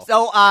as well.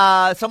 So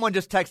someone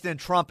just texted in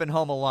Trump and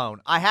Home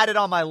Alone. I had it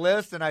on my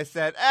list and I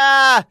said,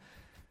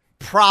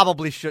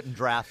 probably shouldn't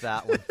draft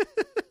that one.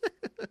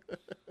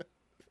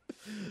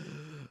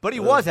 But he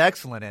was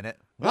excellent in it.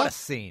 What a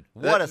scene.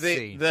 What a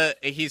scene.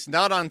 He's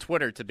not on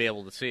Twitter to be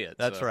able to see it.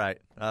 That's right.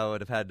 I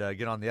would have had to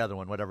get on the other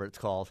one, whatever it's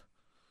called.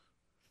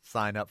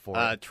 Sign up for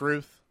it.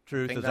 Truth.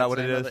 Truth, is that what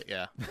it is?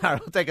 Yeah. All right,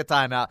 we'll take a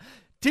timeout.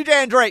 TJ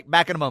and Drake,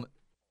 back in a moment.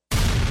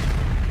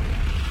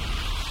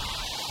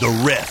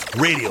 The Ref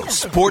Radio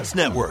Sports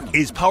Network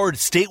is powered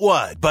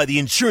statewide by the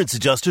insurance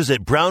adjusters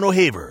at Brown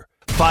O'Haver.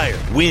 Fire,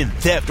 wind,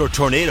 theft, or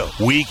tornado,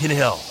 we can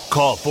help.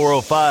 Call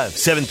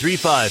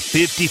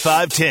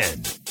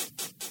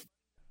 405-735-5510.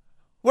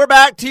 We're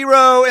back,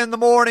 T-Row in the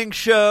morning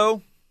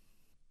show.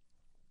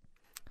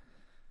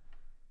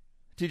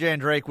 TJ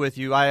and Drake with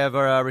you. I have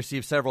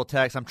received several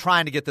texts. I'm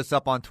trying to get this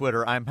up on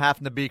Twitter. I'm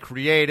having to be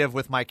creative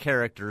with my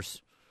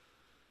characters.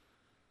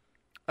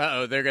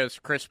 Uh-oh, there goes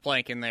Chris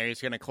Plank in there. He's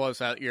going to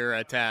close out your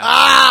tab.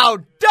 Oh,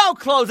 don't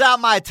close out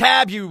my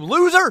tab, you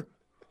loser.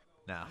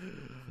 No.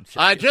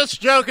 I'm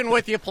just joking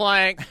with you,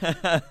 Plank.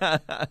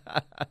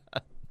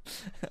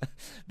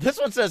 This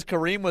one says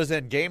Kareem was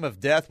in Game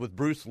of Death with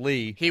Bruce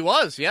Lee. He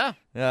was, yeah.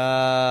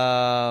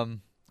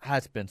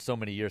 It's been so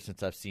many years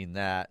since I've seen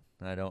that.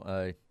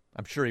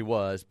 I'm sure he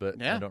was,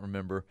 but I don't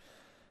remember.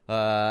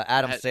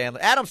 Adam Sandler.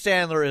 Adam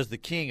Sandler is the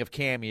king of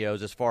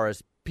cameos as far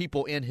as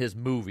people in his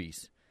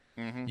movies.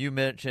 Mm-hmm. You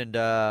mentioned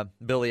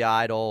Billy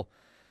Idol,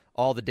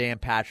 all the Dan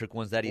Patrick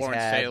ones that he's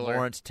had.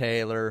 Lawrence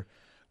Taylor.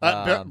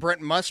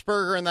 Brent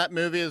Musburger in that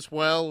movie as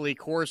well. Lee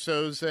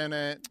Corso's in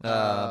it.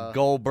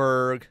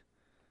 Goldberg.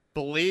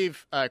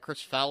 Believe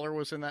Chris Fowler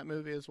was in that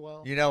movie as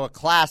well. You know, a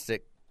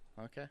classic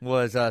Okay.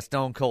 Was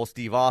Stone Cold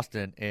Steve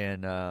Austin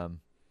in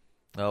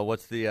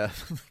what's the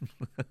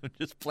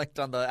just blanked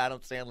on the Adam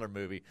Sandler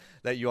movie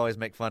that you always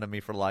make fun of me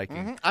for liking.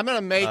 Mm-hmm. I'm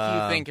gonna make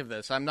you think of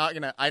this. I'm not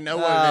gonna. I know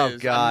what it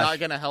is. Gosh. I'm not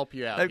gonna help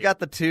you out. They've here. got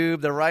the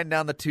tube. They're riding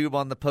down the tube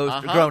on the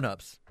poster.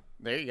 Grown-ups.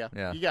 There you go.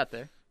 Yeah. You got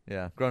there.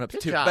 Yeah, Grown Ups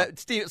Good 2. job. But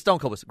Stone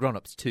Cold was Grown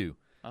Ups 2,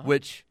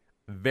 which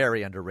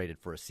very underrated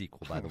for a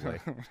sequel, by the way.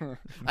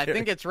 I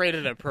think it's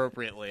rated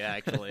appropriately,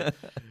 actually,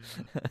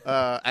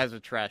 as a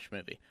trash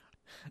movie.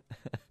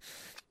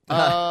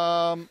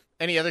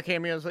 Any other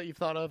cameos that you've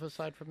thought of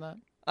aside from that?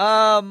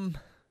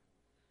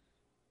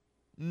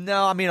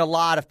 No, I mean, a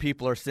lot of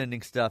people are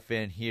sending stuff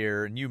in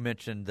here, and you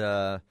mentioned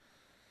the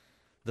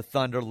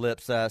Thunder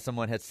Lips.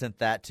 Someone had sent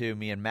that to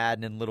me, and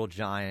Madden and Little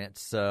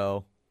Giants.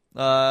 So,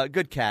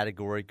 good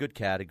category.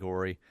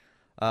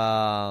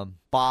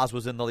 Boz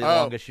was in the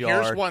longest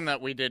yard. Here's one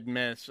that we did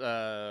miss.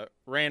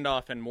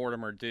 Randolph and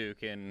Mortimer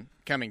Duke in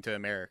Coming to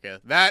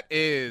America. That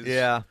is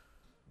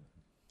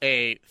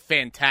a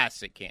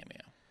fantastic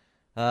cameo.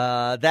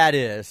 That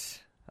is.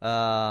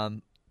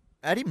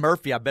 Eddie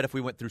Murphy, I bet if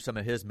we went through some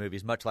of his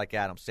movies, much like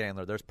Adam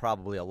Sandler, there's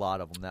probably a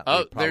lot of them that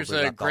we probably there's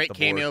a left great off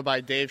the board. cameo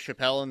by Dave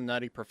Chappelle in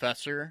Nutty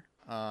Professor.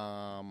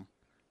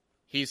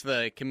 He's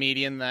the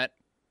comedian that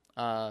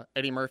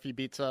Eddie Murphy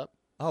beats up.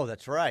 Oh,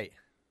 that's right.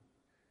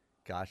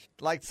 Gosh,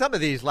 like some of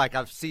these, like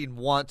I've seen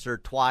once or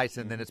twice,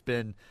 and then it's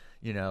been,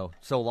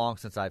 so long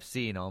since I've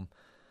seen them.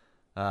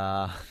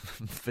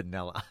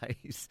 Vanilla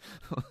Ice.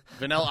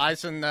 Vanilla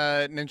Ice and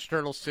Ninja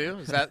Turtles 2?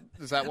 Is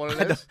that what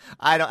it is?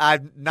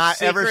 I've not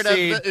Secret ever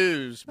seen of the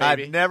Ooze,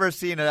 baby. I've never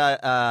seen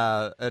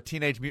a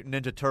Teenage Mutant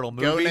Ninja Turtle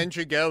movie. Go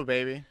Ninja Go,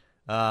 baby.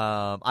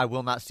 I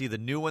will not see the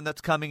new one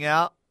that's coming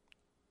out.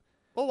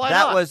 Well, why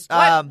that not? was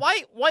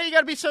why you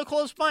got to be so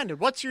close-minded?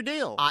 What's your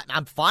deal?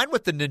 I'm fine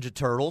with the Ninja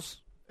Turtles.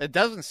 It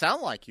doesn't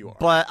sound like you are.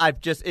 But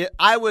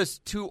I was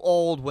too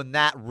old when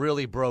that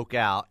really broke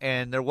out,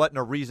 and there wasn't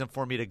a reason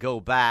for me to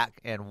go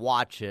back and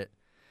watch it.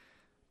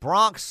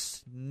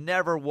 Bronx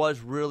never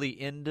was really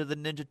into the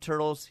Ninja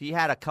Turtles. He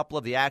had a couple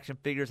of the action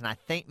figures, and I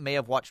think may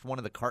have watched one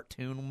of the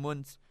cartoon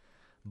ones,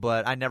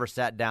 but I never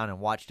sat down and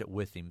watched it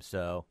with him.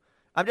 So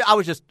I'm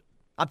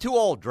too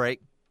old,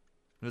 Drake.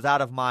 It was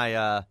out of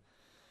my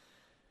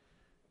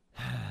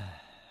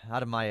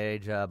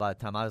age by the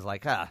time I was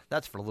like,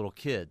 that's for little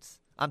kids.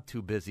 I'm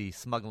too busy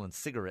smuggling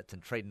cigarettes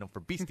and trading them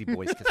for Beastie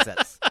Boys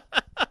cassettes.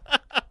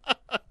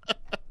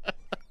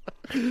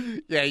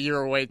 Yeah, you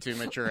were way too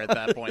mature at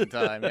that point in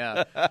time,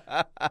 yeah.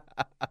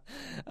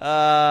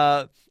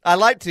 I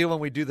like to when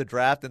we do the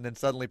draft and then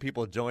suddenly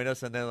people join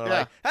us and then they're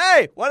like,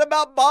 hey, what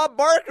about Bob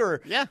Barker?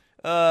 Yeah.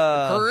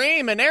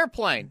 Kareem, an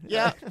Airplane.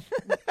 Yeah.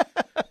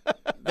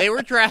 They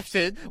were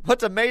drafted.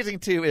 What's amazing,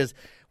 too, is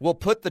we'll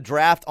put the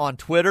draft on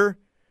Twitter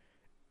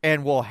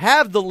and we'll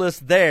have the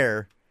list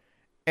there.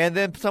 And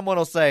then someone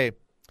will say,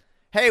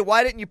 hey,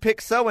 why didn't you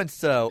pick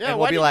so-and-so? Yeah, and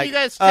why we'll be didn't like, you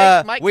guys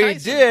take Mike we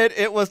Tyson? did.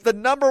 It was the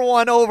number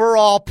 1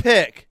 overall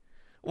pick.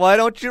 Why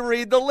don't you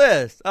read the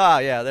list?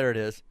 Yeah, there it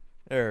is.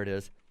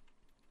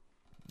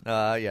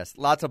 Yes,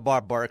 lots of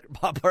Bob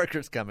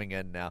Barker's coming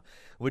in now,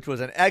 which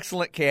was an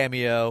excellent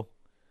cameo,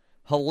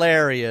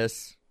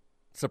 hilarious,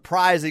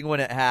 surprising when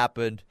it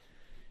happened,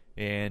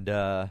 and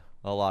a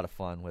lot of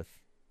fun with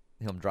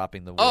him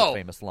dropping the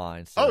famous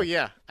lines. So. Oh,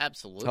 yeah,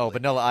 absolutely. Oh,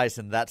 Vanilla Ice,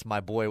 and That's My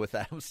Boy with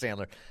Adam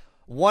Sandler.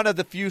 One of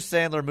the few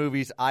Sandler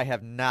movies I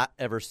have not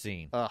ever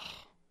seen. Ugh.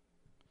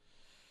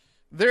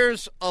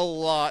 There's a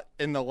lot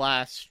in the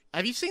last...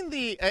 Have you seen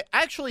the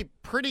actually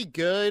pretty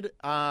good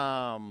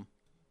the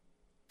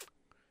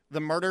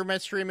murder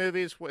mystery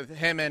movies with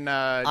him and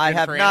I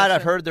have Jennifer not. Aniston?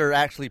 I've heard they're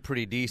actually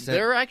pretty decent.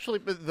 They're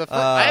actually...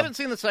 I haven't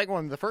seen the second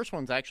one. The first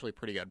one's actually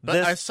pretty good.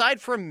 But aside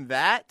from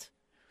that...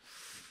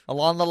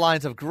 Along the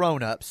lines of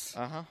Grown Ups,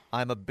 Uh-huh.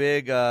 I'm a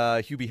big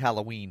Hubie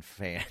Halloween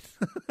fan.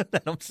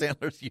 Adam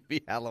Sandler's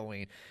Hubie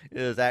Halloween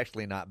is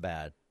actually not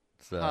bad.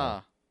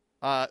 So,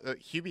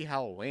 Hubie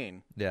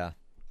Halloween. yeah.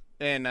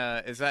 And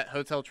is that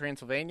Hotel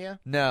Transylvania?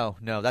 No,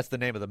 that's the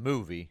name of the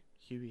movie.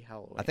 Hubie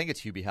Halloween. I think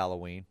it's Hubie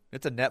Halloween.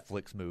 It's a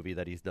Netflix movie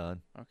that he's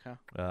done. Okay.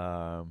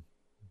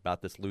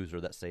 About this loser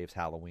that saves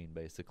Halloween,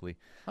 basically.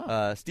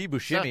 Huh. Steve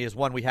Buscemi is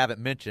one we haven't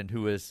mentioned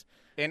who is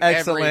In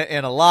excellent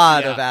in a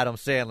lot yeah. of Adam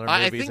Sandler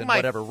I movies think in my-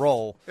 whatever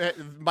role.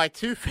 My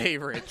two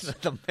favorites.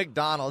 The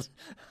McDonald's.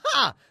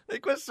 They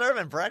quit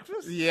serving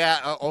breakfast?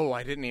 Yeah.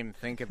 I didn't even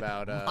think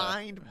about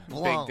Mind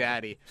blown. Big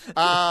Daddy.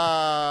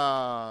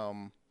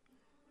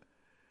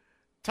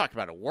 Talk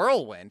about a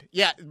whirlwind.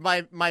 Yeah,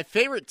 my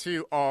favorite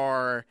two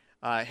are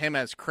him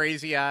as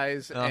Crazy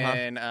Eyes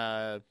and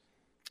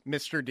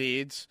Mr.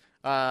 Deeds.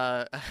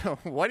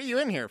 What are you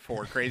in here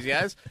for, Crazy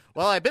Eyes?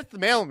 Well, I bit the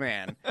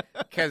mailman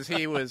because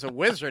he was a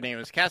wizard and he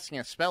was casting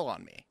a spell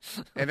on me.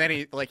 And then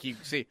he, like you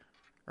see,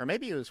 or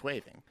maybe he was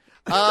waving.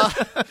 And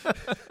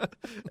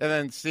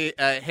then see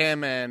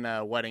him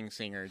and Wedding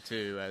Singer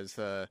too as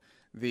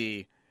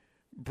the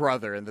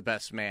brother and the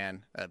best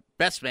man,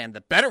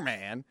 the better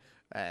man,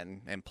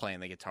 and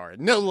playing the guitar.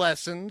 No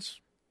lessons.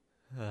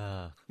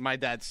 My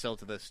dad still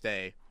to this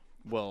day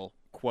will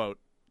quote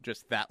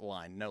Just that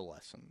line, no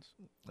lessons.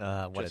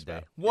 What Just a day.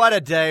 about. What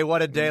a day.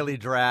 What a daily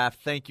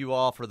draft. Thank you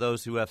all for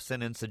those who have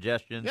sent in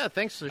suggestions. Yeah,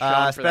 thanks to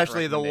Sean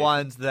especially for that the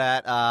ones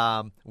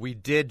that we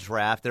did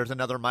draft. There's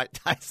another Mike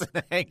Tyson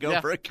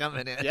hangover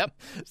coming in. Yep.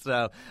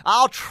 So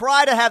I'll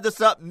try to have this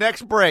up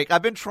next break.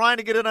 I've been trying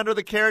to get it under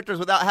the characters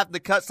without having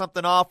to cut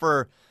something off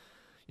or,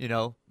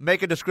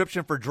 make a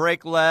description for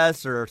Drake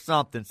Less or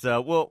something.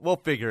 So we'll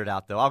figure it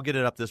out, though. I'll get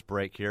it up this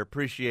break here.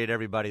 Appreciate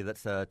everybody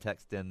that's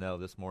texted in, though,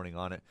 this morning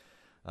on it.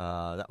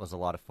 That was a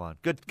lot of fun.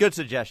 Good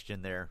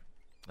suggestion there,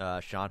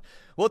 Sean.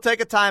 We'll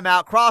take a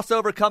timeout.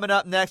 Crossover coming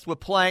up next with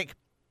Plank.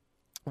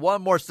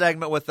 One more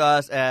segment with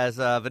us as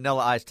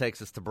Vanilla Ice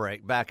takes us to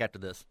break. Back after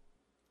this.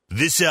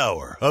 This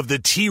hour of the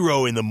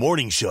T-Row in the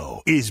Morning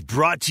Show is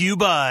brought to you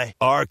by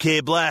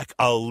RK Black,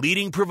 a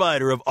leading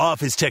provider of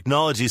office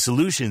technology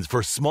solutions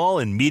for small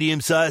and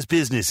medium-sized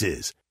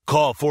businesses.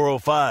 Call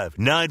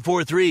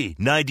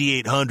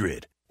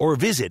 405-943-9800 or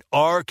visit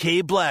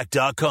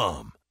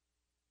rkblack.com.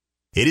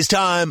 It is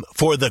time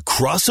for The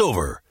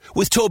Crossover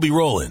with Toby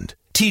Rowland,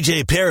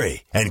 TJ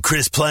Perry, and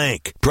Chris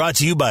Plank. Brought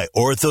to you by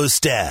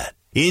Orthostat.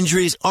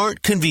 Injuries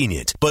aren't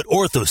convenient, but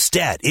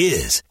Orthostat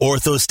is.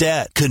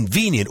 Orthostat,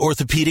 convenient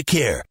orthopedic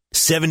care.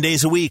 7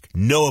 days a week,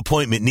 no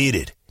appointment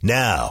needed.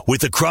 Now, with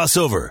The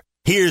Crossover,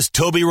 here's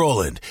Toby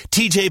Rowland,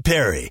 TJ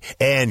Perry,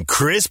 and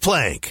Chris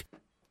Plank.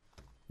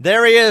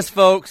 There he is,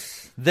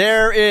 folks.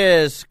 There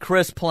is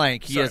Chris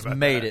Plank. He has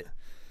made it.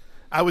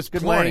 I was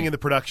playing in the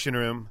production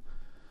room.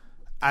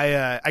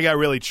 I got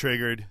really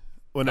triggered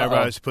whenever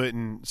I was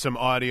putting some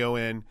audio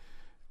in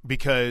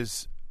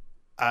because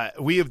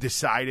we have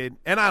decided,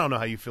 and I don't know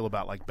how you feel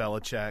about like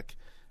Belichick,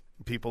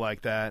 people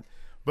like that,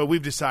 but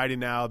we've decided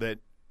now that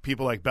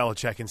people like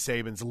Belichick and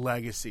Saban's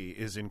legacy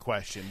is in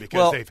question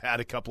because they've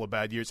had a couple of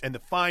bad years. And the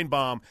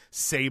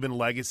Feinbaum-Saban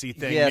legacy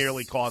thing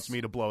nearly caused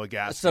me to blow a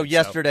gasket. So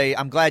yesterday,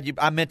 I'm glad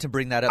I meant to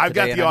bring that up I've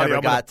today, got the audio. I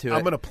never got to it.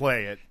 I'm going to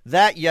play it.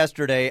 That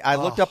yesterday, I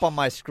looked up on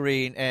my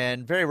screen,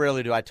 and very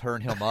rarely do I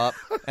turn him up,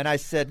 and I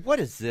said,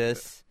 what is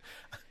this?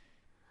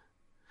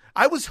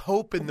 I was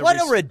hoping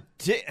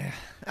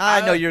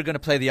I know you're going to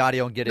play the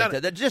audio and get into it.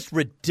 That's just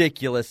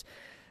ridiculous.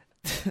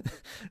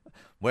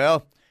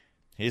 Well,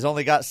 he's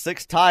only got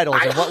 6 titles.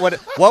 And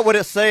what would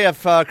it say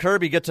if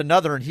Kirby gets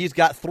another and he's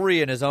got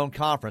 3 in his own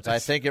conference? I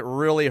think it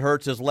really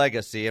hurts his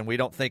legacy, and we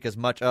don't think as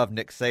much of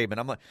Nick Saban.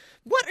 I'm like,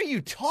 what are you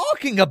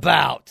talking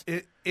about?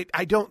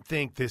 I don't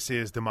think this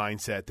is the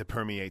mindset that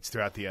permeates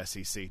throughout the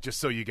SEC, just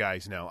so you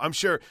guys know. I'm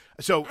sure.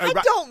 So I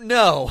don't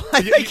know.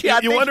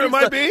 You wonder who it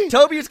might be?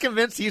 Toby's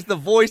convinced he's the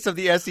voice of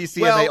the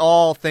SEC, and they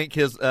all think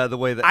his the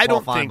way that I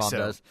Paul don't think Feinbaum so.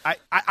 does.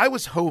 I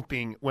was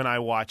hoping when I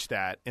watched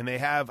that, and they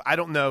have – I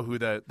don't know who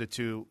the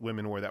 2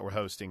 women were that were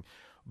hosting,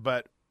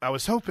 but I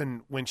was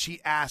hoping when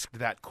she asked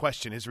that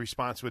question, his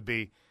response would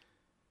be,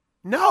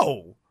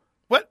 no.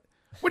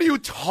 What are you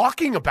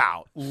talking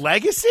about?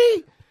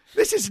 Legacy?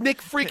 This is Nick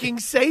freaking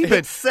Saban.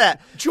 It's set.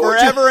 Georgia,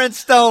 forever in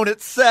stone,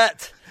 it's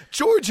set.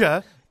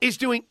 Georgia is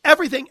doing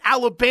everything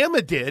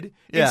Alabama did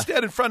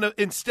instead of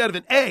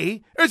an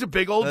A, there's a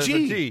big old There's G.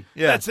 a G.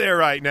 Yeah. That's there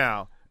right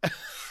now.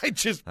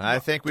 I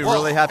think we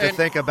really have to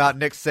think about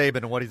Nick Saban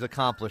and what he's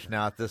accomplished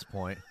now at this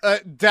point.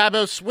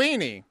 Dabo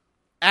Swinney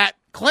at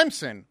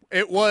Clemson.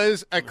 It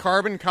was a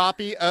carbon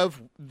copy of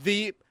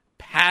the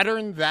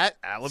pattern that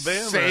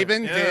Alabama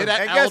Saban did at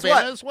And guess Alabama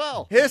what? as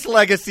well. His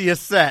legacy is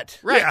set.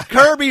 Right. Yeah.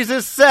 Kirby's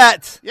is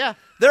set. Yeah.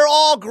 They're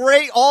all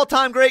great,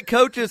 all-time great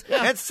coaches,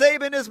 and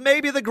Saban is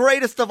maybe the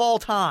greatest of all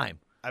time.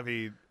 I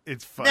mean,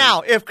 it's funny.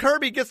 Now, if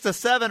Kirby gets to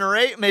 7 or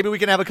 8, maybe we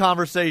can have a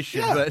conversation.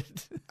 Yeah. But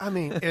I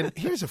mean, and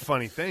here's a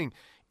funny thing,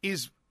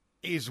 is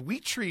we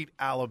treat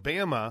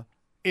Alabama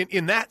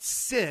in that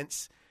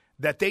sense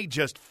that they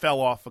just fell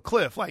off a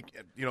cliff, like,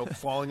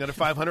 falling under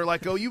 500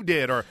 like OU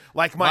did, or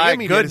like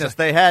Miami did. My goodness,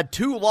 they had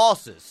 2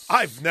 losses.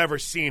 I've never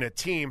seen a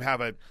team have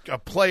a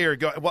player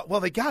go.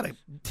 Well,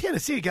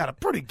 Tennessee got a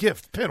pretty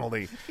gift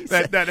penalty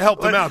that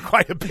helped them out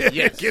quite a bit.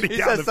 Yes. Getting He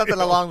down said the something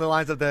field. along the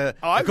lines of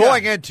I've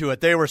going got- into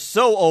it, they were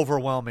so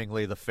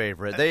overwhelmingly the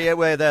favorite. They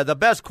were the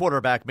best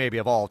quarterback maybe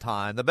of all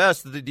time, the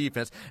best of the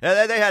defense.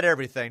 They had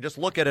everything. Just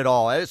look at it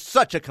all. It's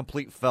such a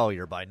complete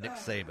failure by Nick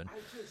Saban.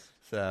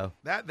 So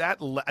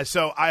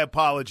So I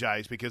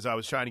apologize because I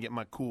was trying to get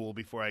my cool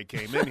before I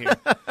came in here.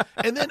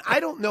 And then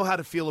I don't know how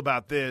to feel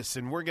about this,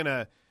 and we're going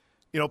to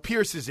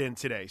Pierce is in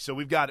today. So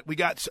we got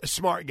a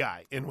smart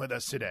guy in with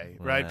us today,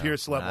 right?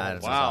 Pierce Level.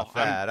 Wow.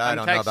 I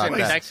don't know about that.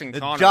 Texting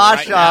Connor Josh,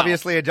 right now.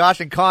 obviously, Josh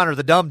and Connor,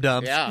 the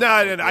dum-dums. Yeah. No,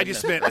 I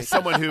just meant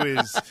someone who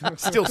is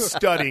still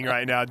studying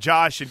right now.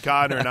 Josh and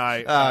Connor and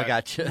I,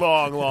 gotcha.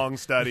 long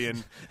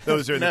studying.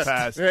 Those are in the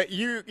past.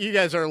 You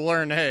guys are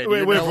learning.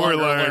 We're no longer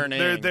learning.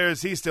 learning.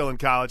 He's still in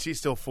college. He's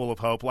still full of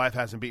hope. Life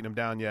hasn't beaten him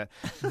down yet.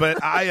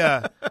 But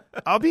I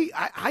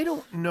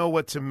don't know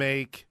what to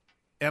make,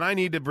 and I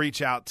need to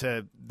reach out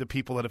to the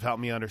people that have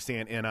helped me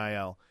understand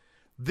NIL.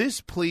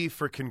 This plea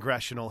for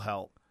congressional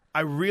help,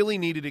 I really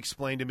need it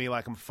explained to me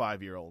like I'm a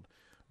 5-year-old,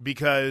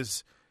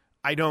 because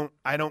I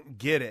don't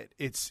get it.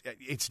 It's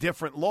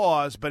different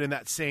laws, but in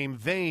that same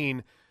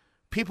vein,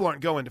 people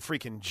aren't going to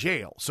freaking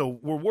jail. So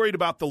we're worried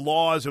about the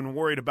laws and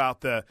worried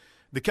about the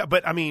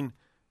but I mean,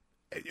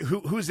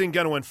 who's then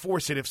going to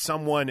enforce it if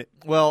someone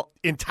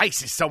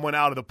entices someone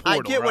out of the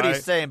portal? I get what right?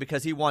 he's saying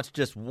because he wants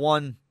just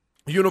one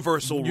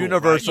universal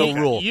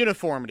rule.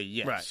 Uniformity,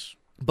 yes. Right.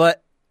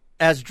 But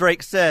as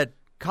Drake said,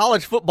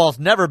 college football's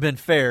never been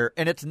fair,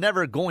 and it's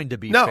never going to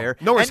be fair.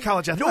 Nor is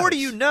college athletics. Nor do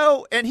you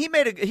know, and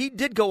he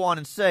did go on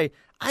and say,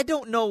 I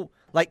don't know,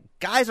 like,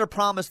 guys are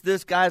promised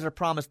this, guys are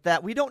promised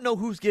that. We don't know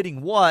who's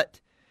getting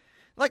what.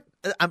 Like,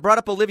 I brought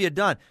up Olivia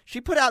Dunn.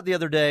 She put out the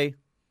other day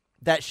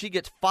that she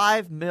gets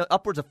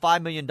upwards of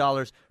 $5 million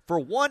for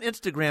one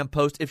Instagram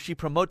post if she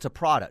promotes a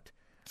product.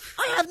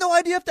 I have no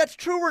idea if that's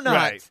true or not.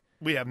 Right.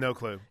 We have no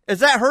clue.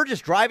 Is that her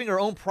just driving her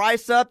own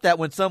price up, that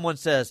when someone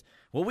says,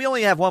 well, we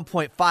only have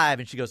 1.5,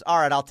 and she goes, all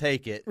right, I'll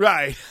take it.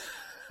 Right.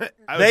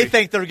 They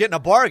think they're getting a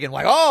bargain.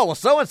 Like, oh, well,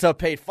 so-and-so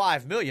paid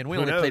 $5 million. We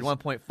only paid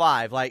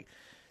 1.5. Like,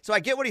 so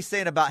I get what he's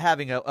saying about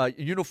having a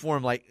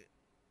uniform, like,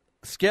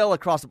 scale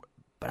across the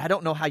 – but I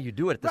don't know how you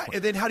do it at this point.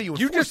 And then how do you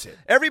enforce it?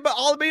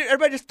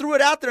 Everybody just threw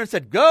it out there and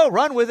said, go,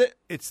 run with it.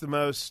 It's the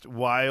most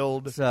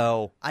wild.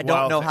 So I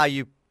don't know how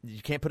you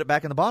can't put it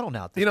back in the bottle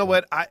now. You know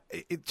what?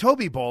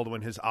 Toby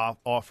Baldwin has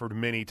offered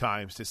many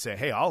times to say,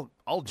 hey,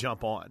 I'll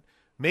jump on.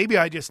 Maybe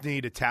I just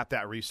need to tap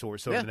that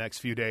resource over the next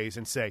few days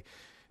and say,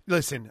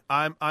 listen,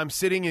 I'm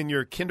sitting in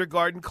your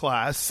kindergarten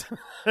class.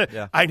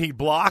 I need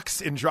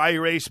blocks and dry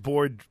erase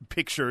board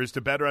pictures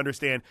to better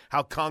understand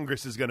how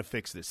Congress is going to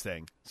fix this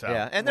thing. So,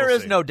 and there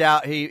is no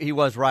doubt he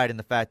was right in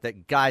the fact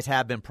that guys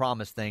have been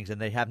promised things and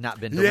they have not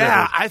been delivered.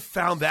 Yeah, I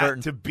found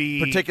that to be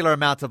particular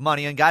amounts of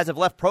money, and guys have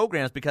left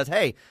programs because,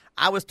 hey,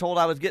 I was told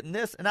I was getting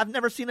this, and I've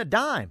never seen a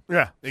dime.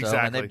 Yeah,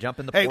 exactly. And they jump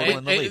in the portal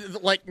in the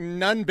league. Like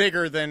none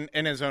bigger than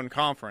in his own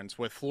conference,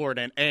 with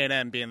Florida and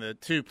A&M being the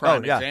two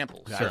prime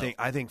examples. So.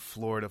 I think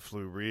Florida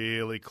flew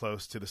really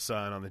close to the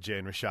sun on the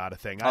Jane Rashada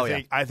thing.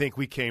 I think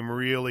we came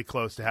really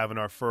close to having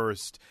our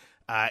first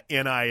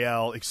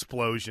NIL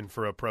explosion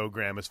for a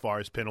program as far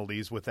as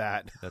penalties with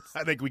that.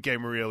 I think we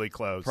came really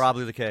close.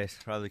 Probably the case.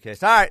 All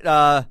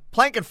right,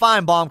 Plank and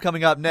Feinbaum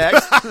coming up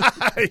next.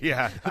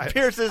 Yeah.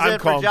 Pierce is in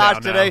for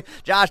Josh today. Now.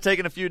 Josh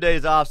taking a few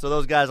days off, so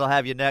those guys will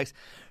have you next.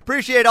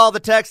 Appreciate all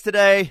the texts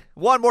today.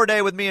 One more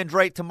day with me and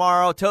Drake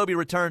tomorrow. Toby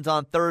returns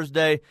on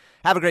Thursday.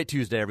 Have a great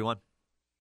Tuesday, everyone.